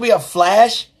think it was going to be a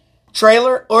Flash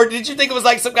trailer? Or did you think it was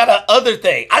like some kind of other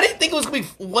thing? I didn't think it was going to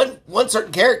be one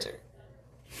certain character.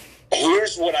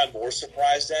 Here's what I'm more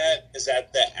surprised at is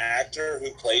that the actor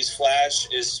who plays Flash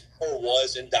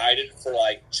was indicted for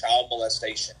like child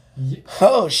molestation.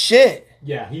 Oh, shit.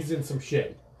 Yeah, he's in some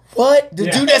shit. What?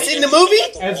 The dude that's in the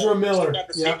movie? Ezra Miller.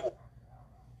 Yeah.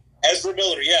 Ezra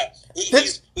Miller, yeah.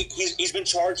 He's been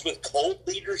charged with cult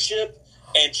leadership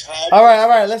and child. All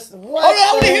right. Let's. Hold on, I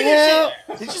want to hear this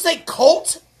shit. Did you say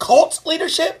cult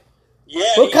leadership? Yeah.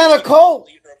 What kind of cult?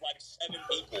 Leader of like 7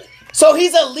 people. So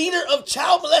he's a leader of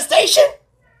child molestation?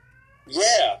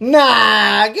 Yeah.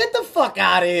 Nah, get the fuck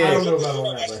out of here. I don't know about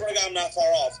all I that. swear to God, I'm not far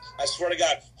off. I swear to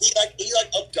God, he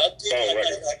abducted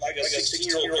like a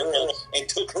 16-year-old girl and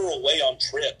took her away on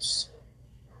trips.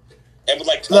 And would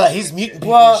like. Look, he's muting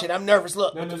people and shit. I'm nervous.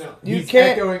 Look. No. You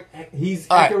can't. He's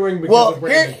All right. echoing because Well, of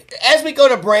Brandon. here, as we go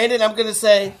to Brandon, I'm going to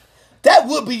say, that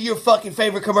would be your fucking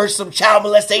favorite commercial, some child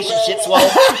molestation shit, Swole.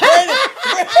 Brandon,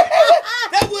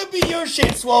 that would be your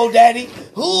shit, Swole Daddy.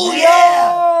 Ooh,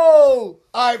 yeah. All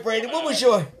right, Brandon, what was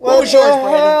yours,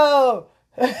 Brandon?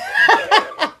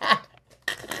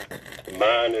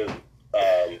 Mine is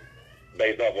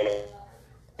based off one of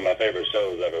my favorite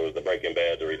shows ever. It was the Breaking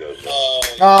Bad Doritos show. Oh,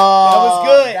 That was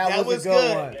good. That was a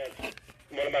good one.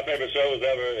 One of my favorite shows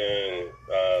ever,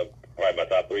 and probably my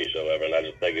top 3 show ever. And I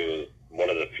just think it was one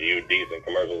of the few decent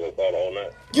commercials I saw the whole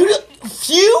night.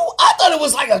 Few? I thought it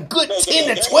was like a good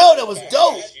 10 to 12 that was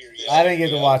dope. I didn't get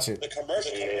to watch it. The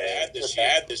commercials were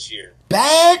bad this year.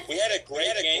 Bad? We had a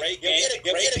great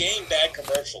game, bad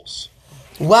commercials.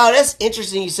 Wow, that's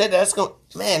interesting you said that.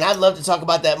 Man, I'd love to talk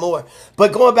about that more.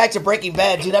 But going back to Breaking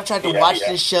Bad, dude, I've tried to watch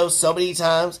this show so many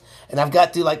times, and I've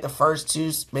got through like the first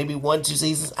 2, maybe 1, 2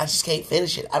 seasons. I just can't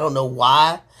finish it. I don't know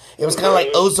why. It was kind of like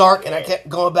Ozark, and I kept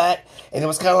going back, and it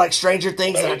was kind of like Stranger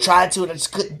Things, and I tried to, and I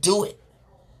just couldn't do it.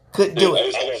 Couldn't do it.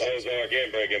 I love Ozark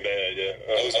and Breaking Bad,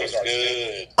 yeah. Ozark's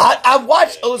good. I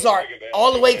watched Ozark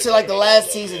all the way to like the last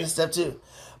season and stuff too.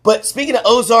 But speaking of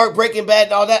Ozark, Breaking Bad,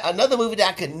 and all that, another movie that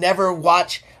I could never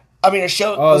watch. I mean, a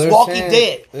show was Walking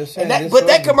Dead, but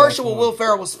that commercial with Will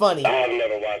Ferrell was funny. I've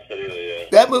never watched it either. Yeah.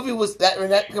 That movie was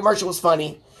that commercial was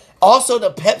funny. Also,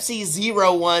 the Pepsi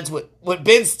Zero ones with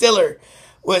Ben Stiller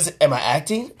was. Am I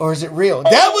acting or is it real?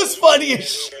 That was funny as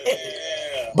shit.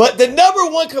 But the number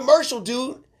 1 commercial,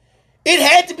 dude. It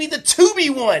had to be the Tubi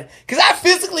one, because I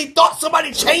physically thought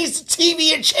somebody changed the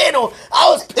TV and channel. I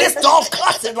was pissed off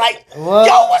cussing, like, What?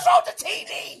 yo, what's wrong with the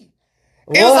TV?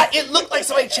 It was like, it looked like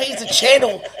somebody changed the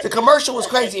channel. The commercial was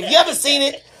crazy. If you haven't seen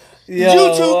it,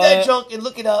 YouTube that junk and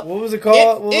look it up. What was it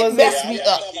called? It messed me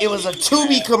up. It was a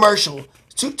Tubi commercial.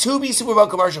 Tubi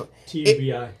Superbowl commercial.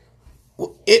 TBI.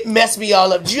 It messed me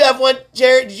all up. Did you have one,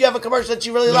 Jared? Did you have a commercial that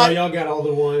you really liked? Y'all got all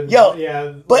the ones. Yo,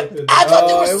 yeah. But like I thought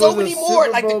there it were so was a many more.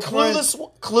 Like the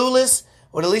Superbowl Clueless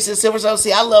with Alicia Silverstone.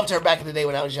 See, I loved her back in the day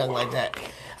when I was young like that.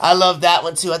 I loved that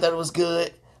one too. I thought it was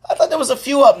good. I thought there was a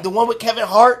few of them. The one with Kevin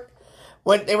Hart,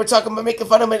 when they were talking about making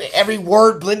fun of him and every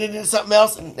word blended into something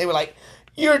else, and they were like,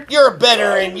 "You're a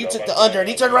better," and you took the under, and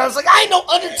he turned around and was like, "I ain't no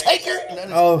Undertaker."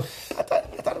 And I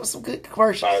thought it was some good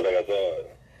commercial. I don't think I saw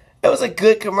it. It was a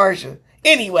good commercial.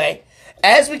 Anyway,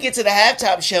 as we get to the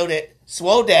halftime show, that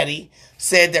Swole Daddy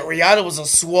said that Rihanna was a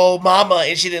swole mama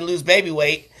and she didn't lose baby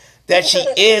weight, that she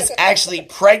is actually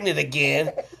pregnant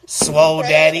again. Swole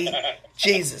Daddy.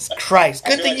 Jesus Christ.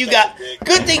 Good thing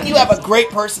you have a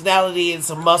great personality and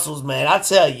some muscles, man. I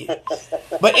tell you.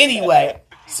 But anyway,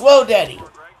 Swole Daddy.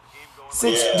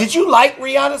 Did you like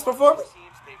Rihanna's performance?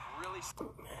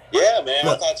 Yeah, man.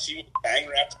 Look. I thought she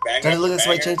banger after banger. Does it look like after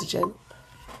somebody banger. changed the channel?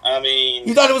 I mean,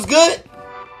 You thought it was good?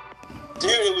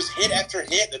 dude, it was hit after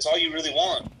hit. That's all you really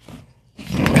want.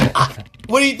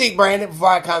 What do you think, Brandon, before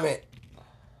I comment?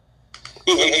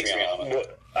 He hates Rihanna. Well,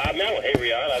 I mean, I don't hate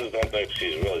Rihanna. I just don't think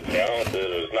she's really talented.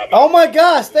 Or it's not. Oh my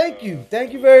gosh! Thank you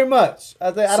very much.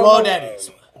 I don't Slow know. Daddy.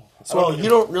 So you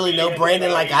don't really know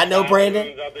Brandon like I know Brandon?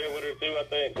 Out there with her too, I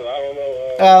think. So I don't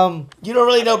know. You don't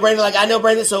really know Brandon like I know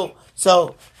Brandon.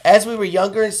 So as we were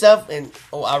younger and stuff, and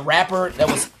a rapper that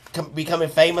was becoming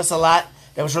famous a lot,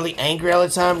 that was really angry all the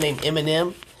time, named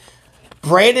Eminem.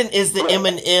 Brandon is the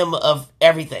Eminem of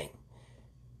everything.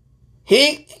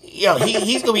 He's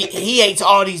gonna be. He hates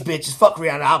all these bitches. Fuck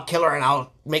Rihanna. I'll kill her and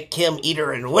I'll make Kim eat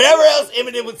her and whatever else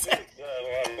Eminem would say.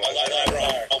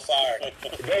 On fire.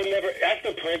 They never.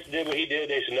 After Prince did what he did,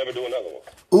 they should never do another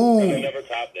one. They never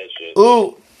top that shit.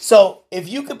 Ooh. So if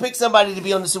you could pick somebody to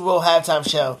be on the Super Bowl halftime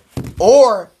show,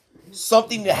 or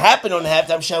something to happen on the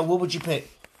halftime show, what would you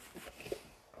pick?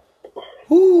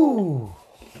 Ooh.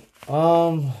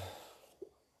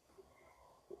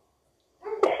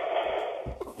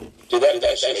 Dude,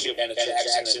 that shit,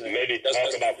 Jackson. Maybe talk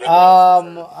about.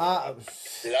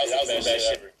 Dude, that was the best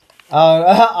shit.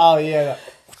 Oh yeah.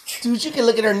 Dude, you can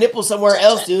look at her nipple somewhere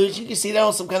else, dude. You can see that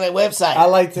on some kind of website. I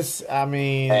like to. I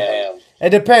mean, Damn. it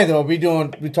depends. Though, we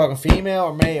talking female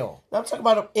or male? I'm talking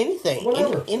about anything.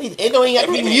 Whatever. Anything. It don't even got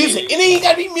to be music. It ain't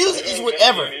got to be music. It's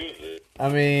whatever. I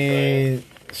mean,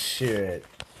 shit.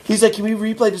 He's like, can we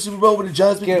replay the Super Bowl with the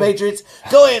Giants beat the Patriots?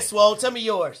 Go ahead, Swole. Tell me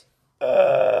yours. Dude,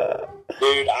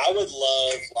 I would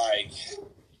love, like...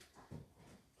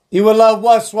 You would love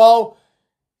what, Swole?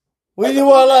 We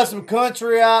would love some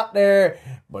country out there.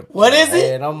 But What is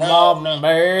it? man, I'm Like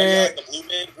married. the Blue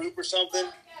Man Group or something.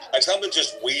 Like something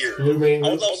just weird. Blue Man I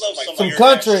would Group. love like Some weird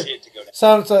country. ass shit to go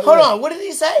down. Hold on. What did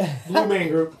he say? Blue Man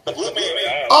Group. The Blue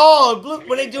Man. Oh, Blue,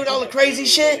 when they doing all the crazy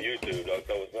shit? YouTube, don't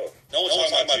tell us no. No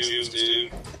one's talking about Jews,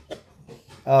 dude.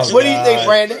 Oh, What do you think, God.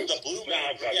 Brandon? The Blue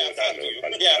Man. Nah, Yeah, fuck you.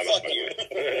 I'm Yeah, fuck you.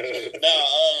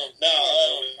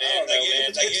 Man,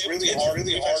 it's really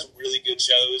hard. Some really good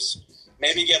shows.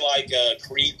 Maybe get like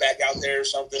Creed back out there or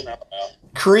something. I don't know.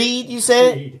 Creed, you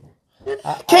said? Creed.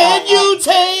 Can you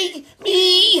take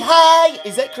me high?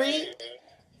 Is that Creed?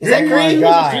 Is that Oh my Creed?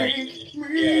 God.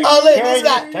 Oh, look, this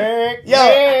guy. He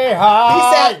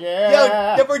said,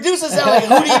 yo, the producer sound like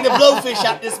Hootie and the Blowfish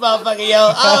out this motherfucker,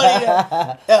 yo.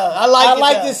 I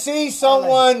like to see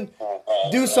someone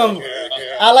do some.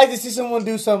 I like to see someone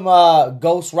do some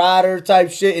Ghost Rider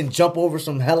type shit and jump over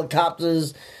some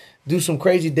helicopters, do some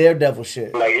crazy Daredevil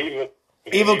shit. Like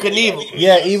Evil Knievel.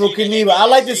 Yeah, Evil Knievel. I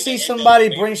like to see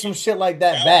somebody bring some shit like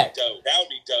that back. That would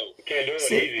be dope. You can't do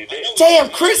it easy. Damn,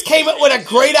 Chris came up with a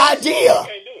great idea.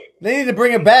 They need to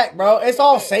bring it back, bro. It's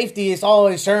all safety. It's all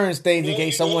insurance things in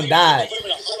case someone dies. Put him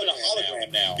in a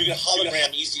hologram now. You can hologram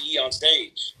Eazy-E on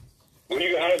stage. When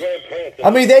you can hologram Prince.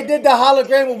 I mean, they did the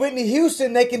hologram with Whitney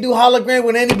Houston. They can do hologram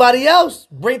with anybody else.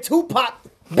 Bring Tupac,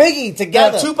 Biggie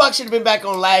together. Yeah, Tupac should have been back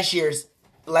on last year's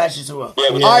Superbowl.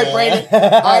 Yeah, All right, Brandon.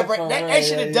 All right, Brandon. They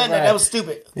should have done that. That was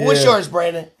stupid. What's yours,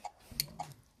 Brandon?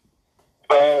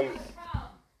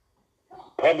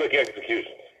 Public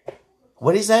executions.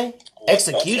 What did he say?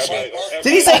 Execution.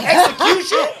 Did he say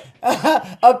execution?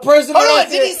 A person. Hold on.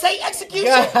 Did he say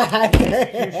execution?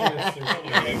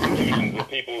 Executions of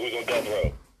people who's on death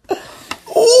row.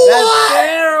 That's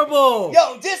terrible.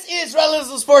 Yo, this is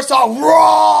Rellism Sports Talk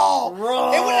Raw. And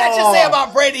what did I just say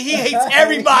about Brady? He hates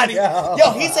everybody.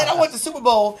 Yo, he said I went to Super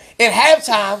Bowl at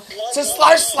halftime to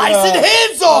start slicing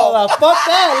heads off. Fuck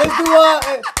that. Let's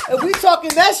do if we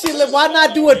talking that shit, why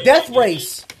not do a death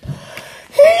race?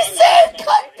 He said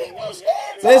cut people's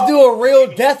heads Let's off. do a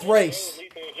real death race.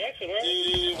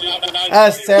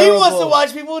 That's terrible. He wants to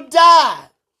watch people die.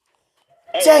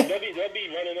 They'll be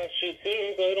running that shit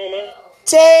too, so it don't matter.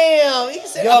 Damn. He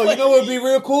said, Yo, you know what would be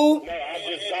real cool? No, I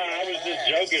was just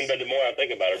joking, but the more I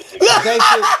think about it,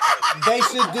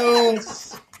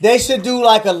 They should do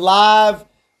like a live,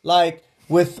 like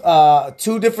with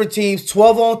two different teams,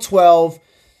 12 on 12,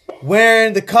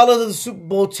 wearing the colors of the Super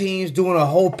Bowl teams, doing a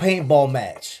whole paintball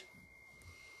match.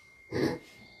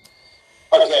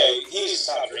 Okay, he needs to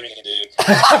stop drinking, dude.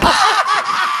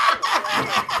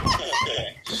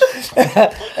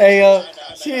 Hey,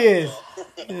 cheers.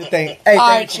 Hey, all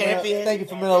right, champion. Thank you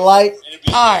for being a light.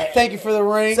 All right. Thank you for the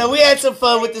ring. So we had some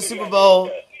fun with the Super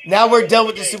Bowl. Now we're done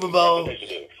with the Super Bowl.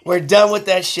 We're done with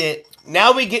that shit.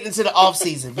 Now we get into the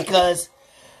offseason because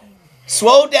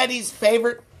Swole Daddy's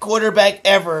favorite quarterback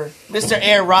ever, Mr.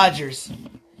 Aaron Rodgers,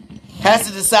 has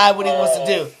to decide what he wants to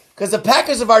do. Because the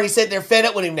Packers have already said they're fed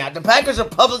up with him now. The Packers are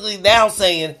publicly now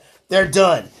saying they're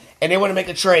done and they want to make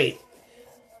a trade.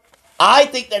 I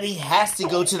think that he has to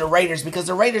go to the Raiders because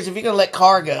the Raiders, if you're going to let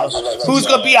Carr go, who's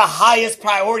going to be a highest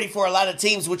priority for a lot of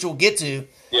teams, which we'll get to,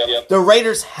 the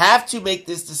Raiders have to make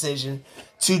this decision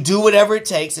to do whatever it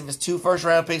takes, if it's 2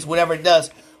 first-round picks, whatever it does.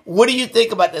 What do you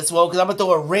think about this, Will? Because I'm going to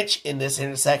throw a wrench in this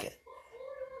in a second.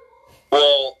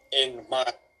 Well, in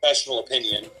my professional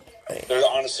opinion, there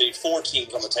are honestly 4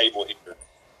 teams on the table here.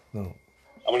 No.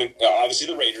 I'm going to obviously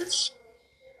the Raiders,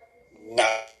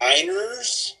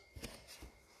 Niners.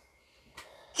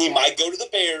 He might go to the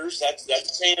Bears. That's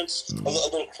a chance. A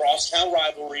little crosstown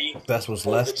rivalry. That's what's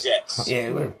or left. The Jets.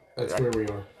 Yeah, That's where we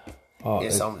are. Oh,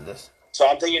 it's on this. So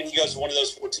I'm thinking he goes to one of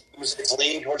those 4 teams. It's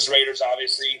leaning towards the Raiders,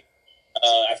 obviously,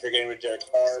 after getting rid of Derek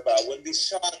Carr. But I wouldn't be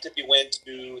shocked if he went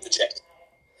to the Jets.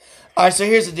 All right, so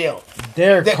here's the deal.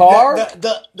 Derek Carr?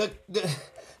 The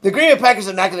Green Bay Packers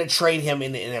are not going to trade him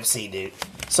in the NFC, dude.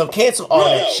 So cancel all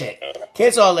that shit.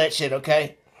 Cancel all that shit,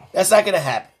 okay? That's not going to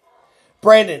happen.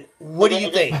 Brandon, what do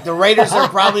you think? The Raiders are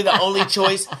probably the only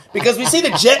choice because we see the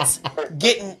Jets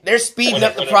they're speeding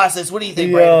up the process. What do you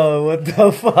think, Brandon? Yo, what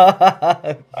the fuck?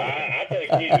 I think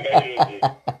he's made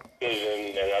a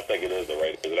decision, and I think it is the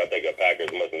Raiders. And I think the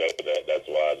Packers must know that. That's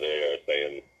why they're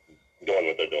doing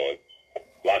what they're doing.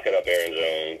 Locking up Aaron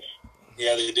Jones.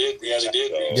 Yeah, they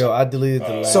did. Yo, I deleted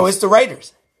the last. So it's the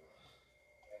Raiders.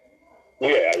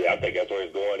 Yeah, I think that's where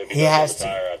he's going. If He has to.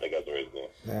 retire, I think that's where he's going.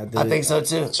 I think so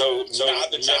too. So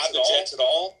not the Jets at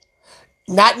all?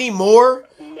 Not anymore.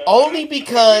 No, Only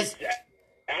because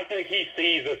I think he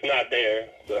sees it's not there.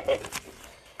 So.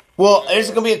 well, there's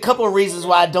going to be a couple of reasons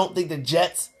why I don't think the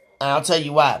Jets, and I'll tell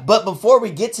you why. But before we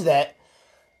get to that,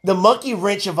 the monkey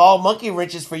wrench of all monkey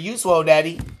wrenches for you, Swole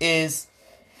Daddy, is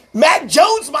Mac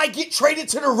Jones might get traded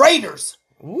to the Raiders.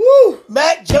 Woo!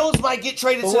 Mac Jones might get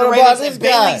traded to the what Raiders, about this and guy?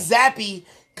 Bailey Zappi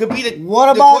could be the What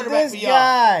the about quarterback this for y'all.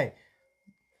 guy?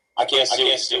 I can't see.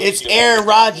 It's Aaron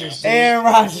Rodgers. Aaron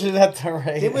Rodgers at the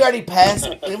Raiders. Didn't we already pass?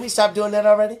 Didn't we stop doing that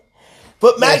already?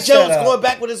 But Mac shut Jones up. going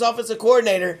back with his offensive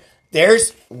coordinator,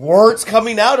 there's words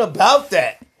coming out about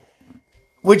that.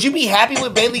 Would you be happy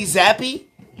with Bailey Zappi?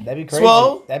 That'd be crazy.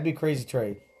 Swole? That'd be crazy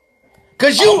trade.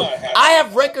 Because I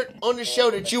have record on the show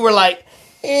that you were like,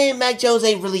 Mac Jones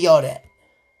ain't really all that.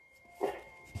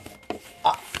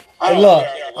 Hey, look.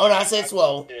 Hold on, I said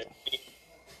Swole.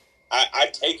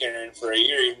 I'd take Aaron for a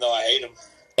year, even though I hate him.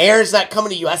 Aaron's not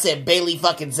coming to you. I said Bailey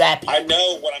fucking Zappi. I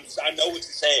know what you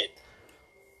said,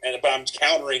 but I'm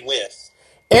countering with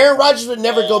Aaron Rodgers would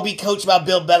never go be coached by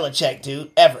Bill Belichick,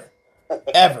 dude. Ever.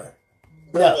 Bill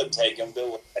No. would take him.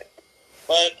 Bill would take him.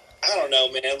 But I don't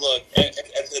know, man. Look,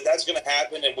 if that's going to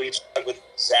happen, and we stuck with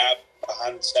Zap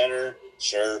behind the center,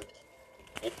 sure.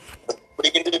 What are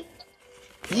you going to do?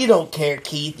 You don't care,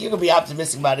 Keith. You're going to be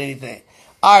optimistic about anything.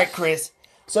 All right, Chris.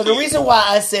 So the reason why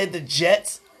I said the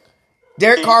Jets,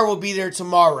 Derek Carr will be there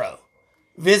tomorrow,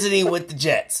 visiting with the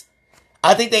Jets.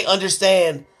 I think they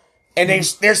understand, and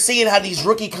they're seeing how these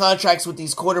rookie contracts with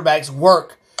these quarterbacks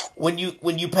work when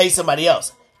you pay somebody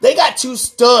else. They got 2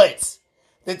 studs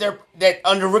that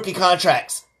under rookie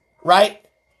contracts, right?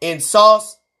 In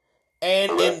Sauce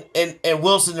and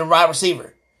Wilson, the wide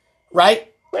receiver,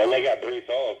 right? And they got Brees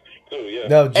Hall too, yeah.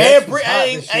 No, And Jets is hot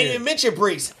I this ain't year. even mentioned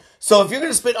Brees. So if you're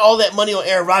going to spend all that money on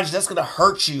Aaron Rodgers, that's going to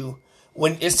hurt you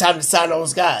when it's time to sign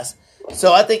those guys.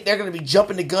 So I think they're going to be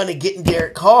jumping the gun and getting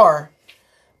Derek Carr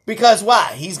because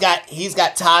why? He's got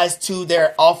ties to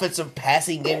their offensive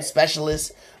passing game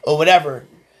specialist or whatever.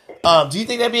 Do you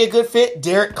think that'd be a good fit,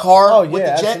 Derek Carr Oh, with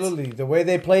yeah, the Jets? absolutely. The way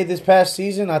they played this past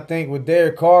season, I think with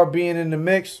Derek Carr being in the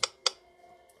mix,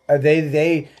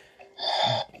 they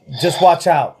just watch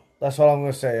out. That's what I'm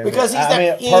going to say. Because he ain't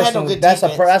had no personally, good that's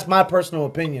defense. that's my personal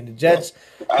opinion. The Jets,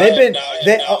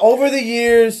 over the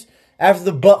years after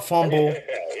the butt fumble,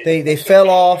 they fell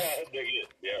off.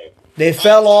 They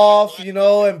fell off,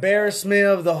 embarrassment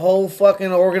of the whole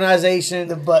fucking organization.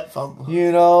 The butt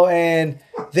fumble. And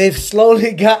they've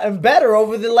slowly gotten better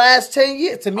over the last 10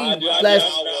 years. To me, I'm not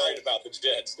worried about the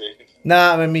Jets, dude.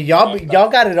 nah, I mean, y'all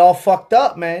got it all fucked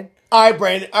up, man. All right,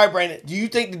 Brandon. Do you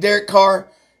think that Derek Carr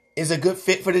is a good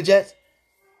fit for the Jets?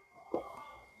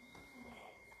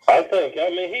 I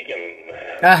mean, he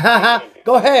can.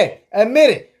 Go ahead, admit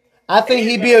it. I think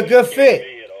he'd be a good fit.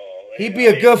 He'd be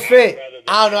a good fit.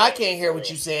 I don't know. I can't hear what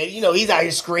you said. He's out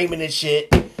here screaming and shit.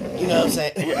 You know what I'm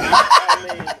saying? I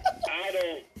mean,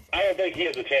 I don't think he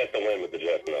has a chance to win with the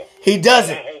Jets, no. He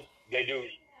doesn't. I hope they do.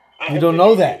 You don't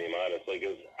know that. Him, honestly,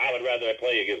 because I would rather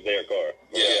play against Derek Carr.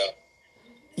 Yeah.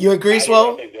 You agree, I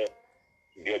Swole? think they're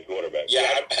good quarterback. Yeah,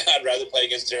 I'd rather play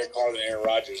against Derek Carr than Aaron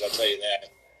Rodgers, I'll tell you that.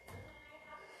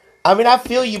 I mean, I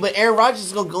feel you, but Aaron Rodgers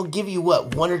is going to give you,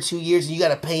 1 or 2 years, and you got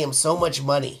to pay him so much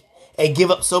money and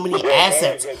give up so many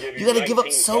assets. You got to give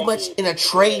up so much in a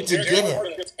trade to get him.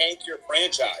 Tank your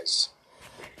franchise.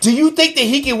 Do you think that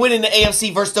he can win in the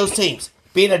AFC versus those teams,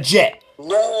 being a Jet?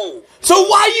 No. So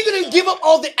why are you going to give up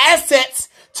all the assets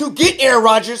to get Aaron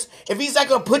Rodgers if he's not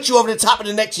going to put you over the top in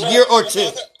the next year or 2? Are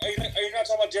you not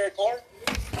talking about Derek Carr?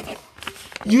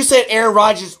 You said Aaron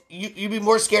Rodgers, you'd be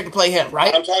more scared to play him,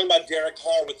 right? I'm talking about Derek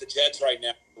Carr with the Jets right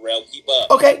now. Rel, keep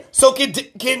up. Okay, so can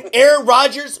Aaron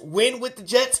Rodgers win with the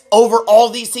Jets over all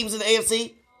these teams in the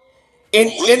AFC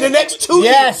in the next 2 years?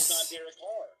 Yes. He's not Derek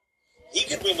Carr. He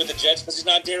could win with the Jets because he's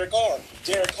not Derek Carr.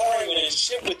 Derek Carr ain't winning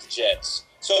shit with the Jets.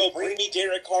 So bring me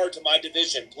Derek Carr to my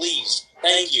division, please.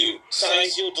 Thank you. Sign,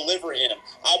 seal, deliver him.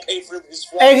 I'll pay for his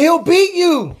flight. And he'll beat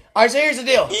you. All right, so here's the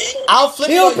deal. I'll flip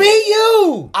it He'll on you. beat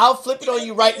you. I'll flip it on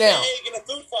you right now. In a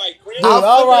food fight, Chris. Dude, I'll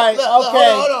all flip it- right, look,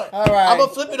 okay, hold on. all right. I'm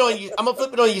gonna flip it on you. I'm gonna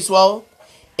flip it on you, Swole.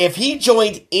 If he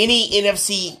joined any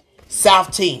NFC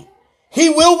South team, he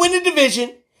will win the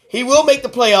division. He will make the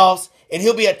playoffs, and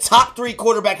he'll be a top 3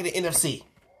 quarterback in the NFC.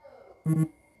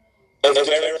 If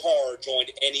Derek Carr joined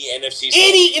any NFC South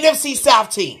Any NFC South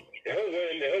team. He'll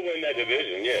win that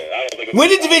division, yeah. I don't think Win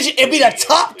the division and be the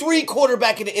top 3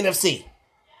 quarterback in the NFC.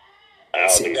 I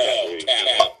don't think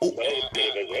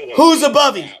No, Who's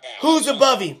above him? Who's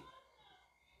above him?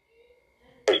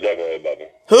 It's definitely above him.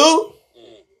 Who?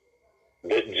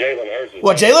 Jalen Hurts is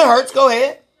Well, Jalen Hurts, go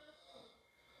ahead.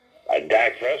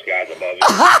 Dak Prescott's above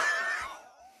him.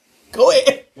 Go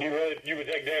ahead. You would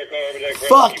take Derek Carr over Dak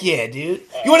Prescott? Fuck yeah, dude.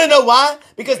 You want to know why?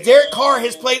 Because Derek Carr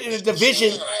has played in a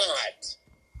division.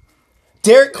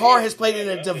 Derek Carr has played in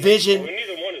a division. Well,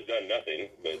 neither one has done nothing,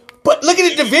 but But look at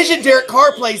the division Derek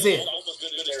Carr plays in. almost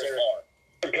good as Derek Carr.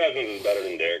 Kirk Cousins is better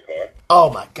than Derek Carr. Oh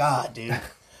my God, dude.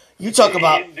 You talk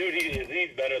about. He's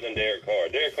better than Derek Carr.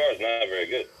 Derek Carr is not very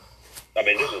good. I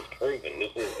mean, this is proven.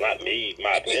 This is not me,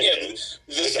 my opinion. Yeah,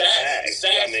 the stats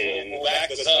I mean, will back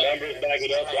the us up. numbers back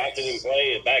it up. Watching him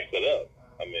play, it backs it up.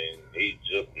 I mean, he's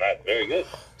just not very good.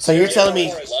 So you're telling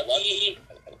me Lucky,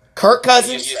 Kirk he's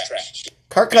Cousins, trash.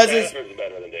 Kirk Cousins, Stafford's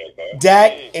better than Derek Carr.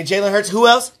 Dak, and Jalen Hurts. Who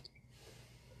else?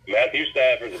 Matthew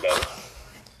Stafford's better.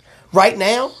 Right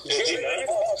now? Jerry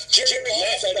Hall's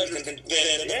better than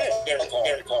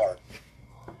Derek Carr.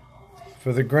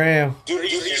 For the gram. Dude, are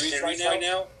you serious right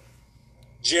now?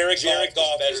 Jared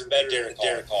Goff is better than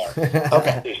Derek Carr.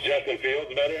 Okay. Is Justin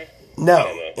Fields better? No,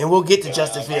 and we'll get to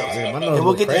Justin Fields. Man, And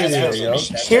we'll get to Justin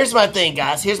Fields. Here's my thing,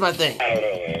 guys. Here's my thing. I don't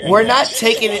know, man. We're not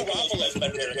taking it. Buffalo's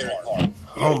better than Derek Carr.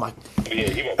 Oh my. Yeah,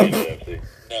 he won't be in the NFC.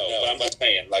 No, but I'm not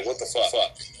saying, like, what the fuck?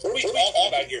 What are we talking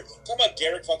about here? We're talking about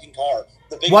Derek fucking Carr.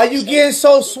 Why you getting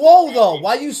so swole though?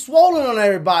 Why you swollen on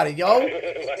everybody, yo? Why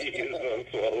you getting so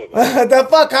swollen? The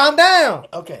fuck, calm down.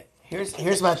 Okay.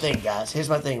 Here's my thing, guys. Here's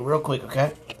my thing, real quick.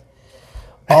 Okay.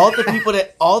 All the people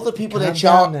that Calm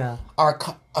y'all down now.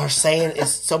 are saying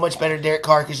is so much better than Derek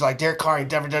Carr because you're like Derek Carr ain't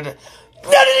never done it.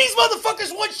 None of these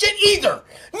motherfuckers won shit either.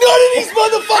 None of these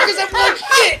motherfuckers have won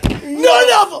shit. None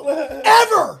of them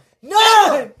ever.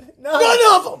 None.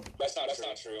 None of them. That's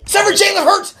not true. Except for Jalen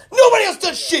Hurts, nobody else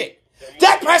does shit.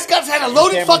 Dak Prescott's had a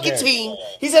loaded fucking team.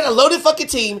 He's had a loaded fucking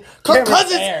team. Kirk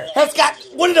Cousins has got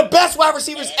one of the best wide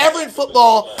receivers ever in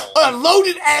football on a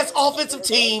loaded ass offensive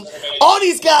team. All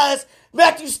these guys,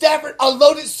 Matthew Stafford, a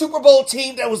loaded Super Bowl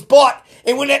team that was bought.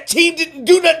 And when that team didn't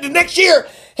do nothing the next year,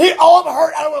 I'm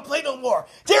hurt. I don't want to play no more.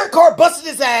 Derek Carr busted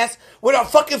his ass with a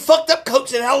fucking fucked up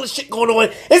coach and all this shit going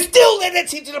on, and still led that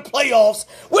team to the playoffs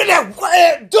with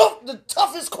the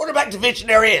toughest quarterback division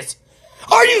there is.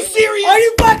 Are you serious? Are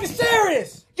you fucking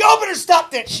serious? Y'all better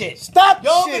stop that shit.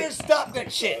 Y'all better stop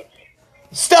that shit.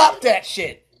 Stop that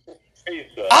shit.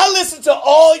 I listen to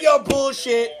all your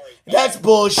bullshit. That's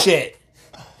bullshit.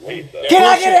 Can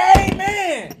I get an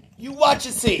amen? You watch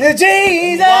and see. The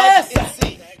Jesus. Watch and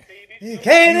see. He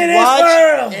came in this Watch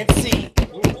world. and see.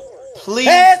 Please.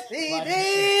 Yes, he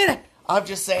did. I'm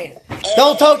just saying.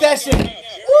 Don't talk that shit.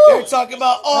 They're talking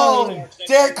about,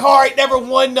 Derek Carr ain't never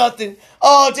won nothing.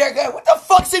 Oh, Derek Carr. What the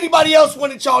fuck's anybody else won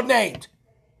that y'all named?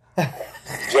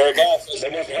 Jared Goff.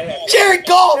 Jared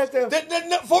Goff,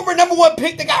 the former number one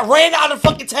pick that got ran out of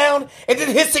fucking town, and then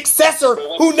his successor,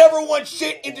 who never won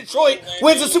shit in Detroit,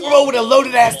 wins the Super Bowl with a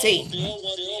loaded ass team. Still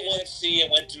won see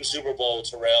and went to Super Bowl,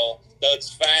 Terrell. That's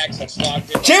facts. That's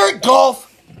locked in. Jared Goff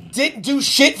didn't do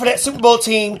shit for that Super Bowl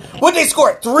team. What they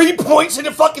score? 3 points in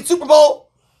the fucking Super Bowl?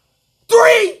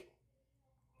 3!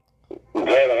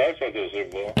 Jalen Hurts went to the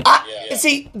Super Bowl. And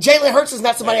see, Jalen Hurts is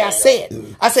not somebody I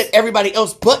said. I said everybody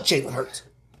else but Jalen Hurts.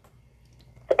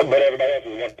 But everybody else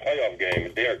has won playoff game.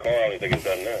 And Derek Carr, I don't think he's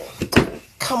done now.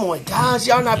 Come on, guys.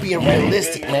 Y'all not being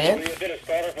realistic, man. He's been a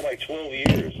starter for like 12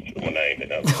 years. When I ain't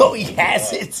been Oh, he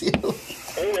has it, too.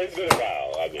 It's been a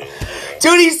while. I mean,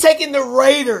 Dude, he's taking the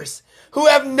Raiders, who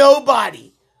have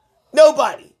nobody.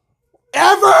 Nobody.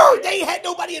 Ever! They had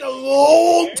nobody in a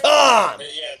long time.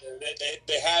 Yeah,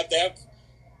 they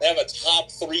have a top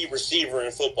 3 receiver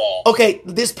in football. Okay,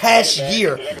 this past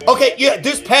year. Okay, yeah,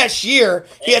 this past year,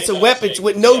 he had some weapons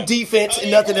with no defense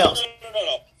and nothing else.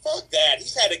 No. Fuck that.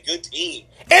 He's had a good team.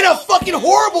 And a fucking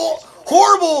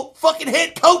horrible fucking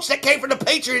head coach that came from the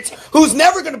Patriots, who's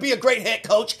never going to be a great head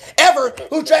coach ever,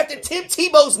 who drafted Tim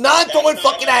Tebow's non-throwing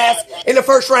fucking ass in the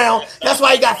first round. That's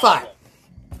why he got fired.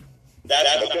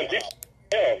 That's not a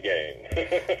playoff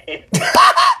game.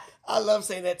 I love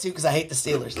saying that too because I hate the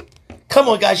Steelers. Come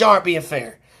on, guys, y'all aren't being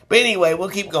fair. But anyway, we'll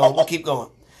keep going.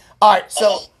 All right,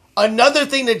 so another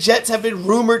thing the Jets have been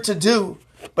rumored to do,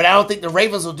 but I don't think the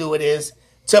Ravens will do it, is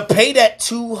to pay that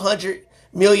 $200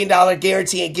 million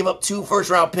guarantee and give up 2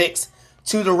 first-round picks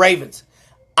to the Ravens.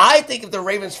 I think if the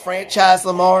Ravens franchise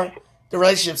Lamar, the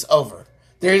relationship's over.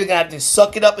 They're either going to have to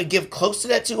suck it up and give close to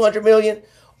that $200 million,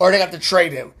 or they're going to have to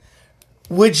trade him.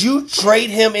 Would you trade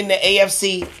him in the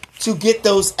AFC to get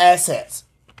those assets?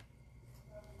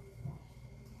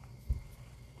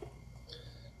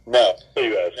 No.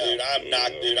 Dude, I'm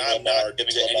not giving Lamar to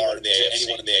anyone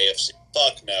in the AFC.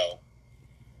 Fuck no.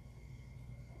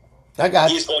 I got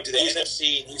you. He's going to the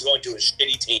NFC. He's going to a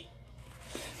shitty team.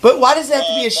 But why does it have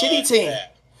to be a shitty team?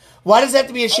 Why does it have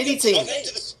to be a shitty team?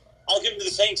 I'll give him to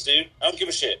the Saints, dude. I don't give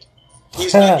a shit.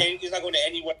 He's not going to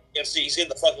anywhere in the NFC. He's getting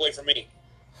the fuck away from me.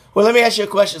 Well, let me ask you a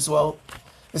question, Swole.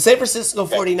 The San Francisco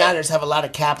 49ers have a lot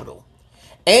of capital.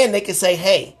 And they can say,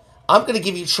 hey, I'm going to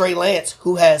give you Trey Lance,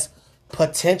 who has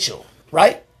potential,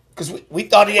 right? Because we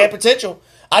thought he had potential.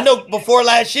 I know before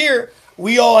last year,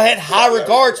 we all had high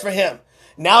regards for him.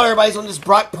 Now everybody's on this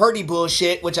Brock Purdy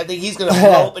bullshit, which I think he's going to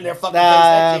blow up in their fucking face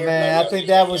next year. Man, I think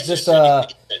that was just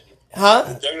Huh?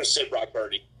 They're going to sit Brock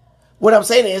Purdy. What I'm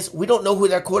saying is, we don't know who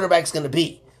their quarterback's going to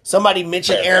be. Somebody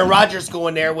mentioned Aaron Rodgers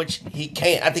going there, which he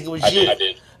can't. I think it was you. I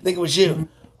did. I think it was you.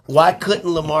 Why couldn't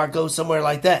Lamar go somewhere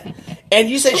like that? And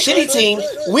you said shitty team.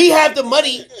 We have the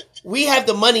money. We have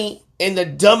the money in the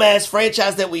dumbass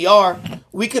franchise that we are.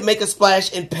 We could make a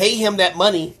splash and pay him that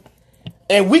money,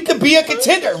 and we could be a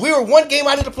contender. We were 1 game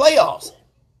out of the playoffs.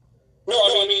 No,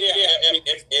 I mean,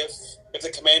 if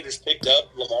the Commanders picked up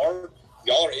Lamar,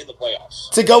 y'all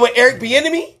To go with Eric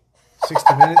Bieniemy?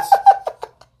 60 minutes.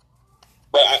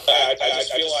 But I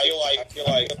feel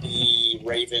like the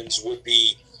Ravens would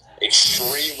be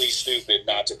extremely stupid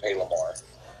not to pay Lamar.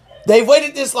 They've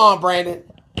waited this long, Brandon.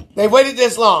 They've waited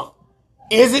this long.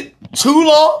 Is it too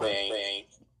long?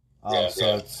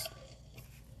 It's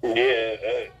And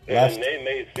they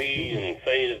may see and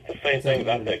say the same things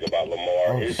I think about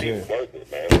Lamar. Is he worth it,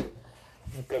 man?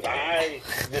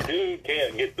 Because the dude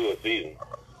can't get through a season.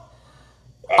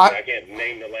 I can't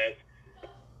name the last.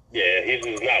 Yeah, he's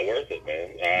just not worth it, man.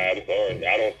 I'm sorry.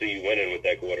 I don't see you winning with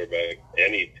that quarterback.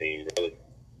 Any team, really.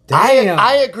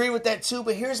 I agree with that too,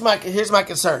 but here's my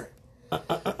concern.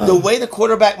 The way the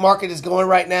quarterback market is going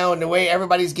right now and the way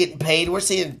everybody's getting paid, we're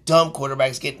seeing dumb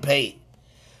quarterbacks getting paid.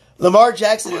 Lamar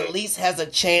Jackson at least has a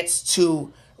chance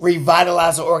to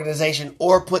revitalize the organization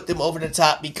or put them over the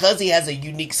top because he has a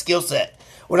unique skill set.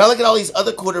 When I look at all these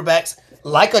other quarterbacks,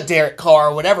 like a Derek Carr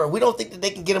or whatever, we don't think that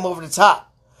they can get him over the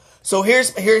top. So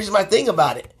here's my thing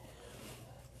about it.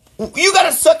 You got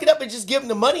to suck it up and just give him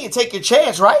the money and take your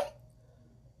chance, right?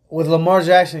 With Lamar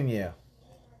Jackson, yeah.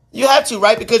 You have to,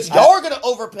 right? Because y'all are going to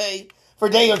overpay for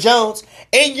Daniel Jones,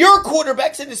 and your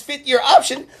quarterback's in his fifth-year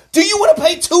option. Do you want to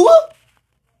pay Tua?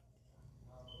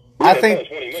 I think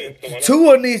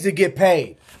Tua needs to get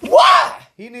paid. Why?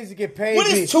 He needs to get paid. What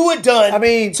has Tua done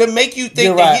to make you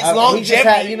think that his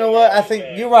longevity... You know what? I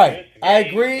think you're right. I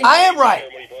agree. I am right.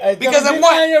 Because I'm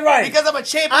what? You're right. Because I'm a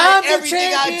champion I'm in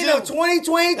everything the champion I do. of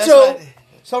 2022. Right.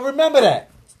 So remember that.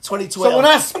 2012. So when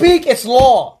I speak, it's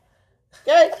law.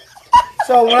 Okay?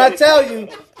 So when I tell you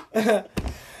that...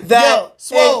 Yo,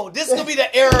 Swole, this is going to be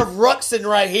the era of Ruxin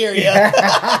right here, yeah.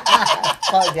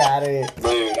 Fuck out of here.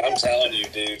 Dude, I'm telling you,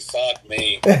 dude, fuck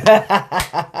me.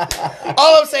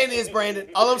 All I'm saying is, Brandon,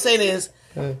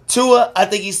 Tua, I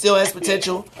think he still has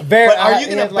potential. But are you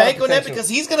going to bank on that? Because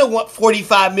he's going to want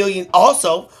 $45 million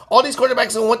also. All these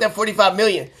quarterbacks are going to want that $45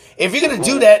 million. If you're going to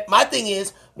do that, my thing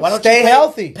is, why don't stay you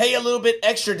healthy? Pay a little bit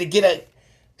extra to get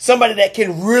somebody that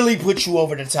can really put you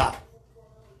over the top.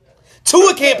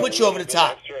 Tua can't put you over the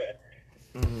top.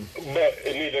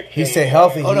 He said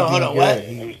healthy. Hold on. What?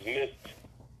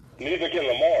 Neither can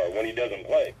Lamar when he doesn't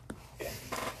play.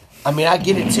 I mean, I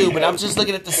get it too, but I'm just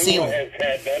looking at the ceiling. Tua has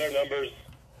had better numbers,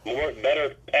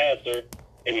 better passer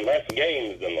in less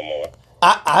games than Lamar.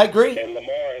 I agree. And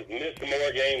Lamar has missed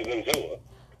more games than Tua.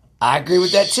 I agree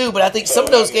with that too, but I think some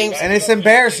of those games... And it's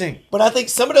embarrassing. But I think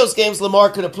some of those games Lamar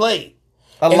could have played.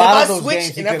 A lot of those games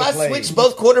he could have played. And if I switch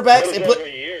both quarterbacks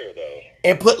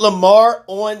and put Lamar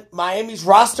on Miami's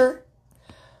roster,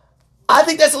 I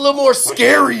think that's a little more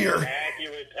scarier.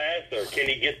 Accurate passer. Can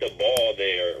he get the ball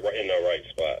there in the right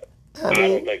spot? I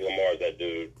don't think Lamar's that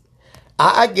dude.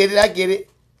 I get it.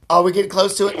 Are we getting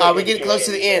close to it? Are we getting close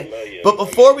to the end? But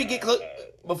before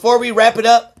we wrap it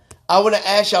up, I want to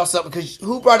ask y'all something, because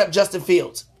who brought up Justin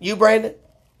Fields? You, Brandon?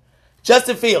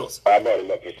 Justin Fields. I brought him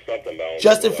up for something.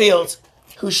 Justin Fields,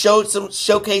 who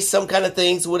showcased some kind of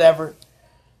things, whatever.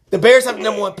 The Bears have the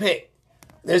number one pick.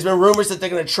 There's been rumors that they're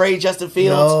going to trade Justin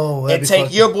Fields and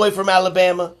take your boy from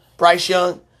Alabama, Bryce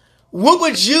Young. What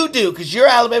would you do? Because you're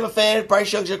an Alabama fan,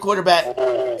 Bryce Young's your quarterback.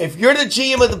 If you're the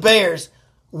GM of the Bears,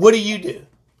 what do you do?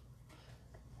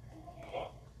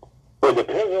 It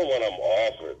depends on what I'm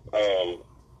offered.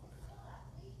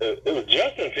 It was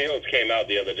Justin Fields came out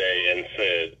the other day and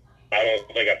said, I don't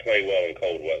think I play well in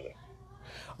cold weather.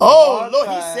 Oh, Lord,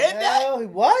 he said that?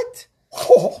 What?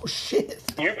 Oh, shit.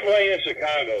 You play in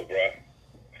Chicago, bro.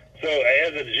 So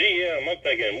as a GM, I'm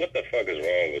thinking, what the fuck is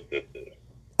wrong with this dude?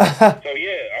 So,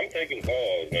 yeah, I'm taking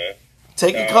calls, man.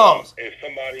 Taking calls. If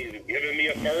somebody's giving me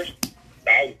a first,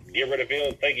 I'll get rid of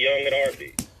Fields, take Young and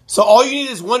RP. So all you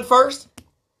need is one first?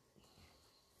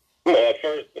 Well,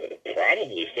 first,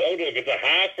 probably so. If it's a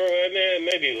high for him, man,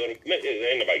 maybe a little.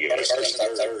 Ain't nobody giving a first.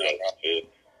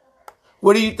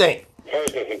 What do you think?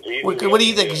 What do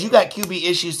you think? Because you got QB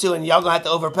issues too, and y'all gonna have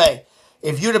to overpay.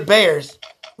 If you're the Bears,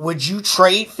 would you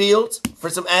trade Fields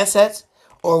for some assets,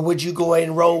 or would you go ahead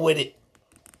and roll with it?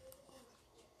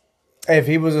 If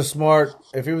he was a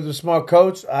smart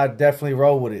coach, I'd definitely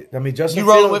roll with it. I mean, Justin. You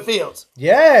rolling with Fields?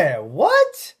 Yeah.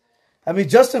 What? I mean,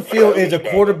 Justin Fields is a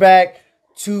quarterback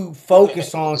to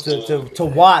focus on, to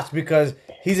watch, because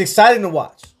he's exciting to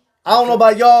watch. I don't know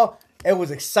about y'all. It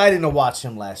was exciting to watch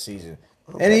him last season.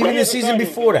 And even the season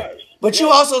before that. But you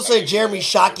also said Jeremy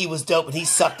Shockey was dope and he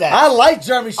sucked ass. I like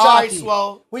Jeremy Shockey. All right,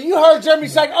 Swole. When you heard Jeremy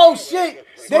Shockey, oh shit,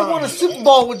 they won a Super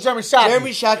Bowl with Jeremy Shockey.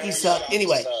 Jeremy Shockey sucked.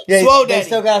 Anyway, yeah, Swole they Daddy.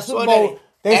 still got a Super Bowl.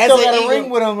 They still got a ring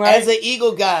with him, right? As an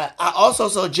Eagle guy, I also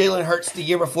saw Jalen Hurts the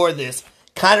year before this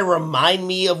kind of remind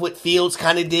me of what Fields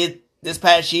kind of did this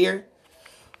past year.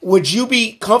 would you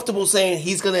be comfortable saying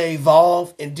he's going to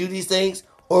evolve and do these things?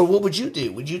 Or what would you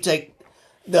do? Would you take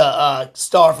the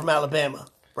star from Alabama,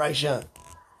 Bryce Young?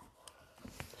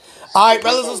 All right,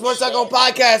 Rellism Sports Talk on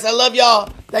podcast. I love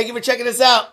y'all. Thank you for checking us out.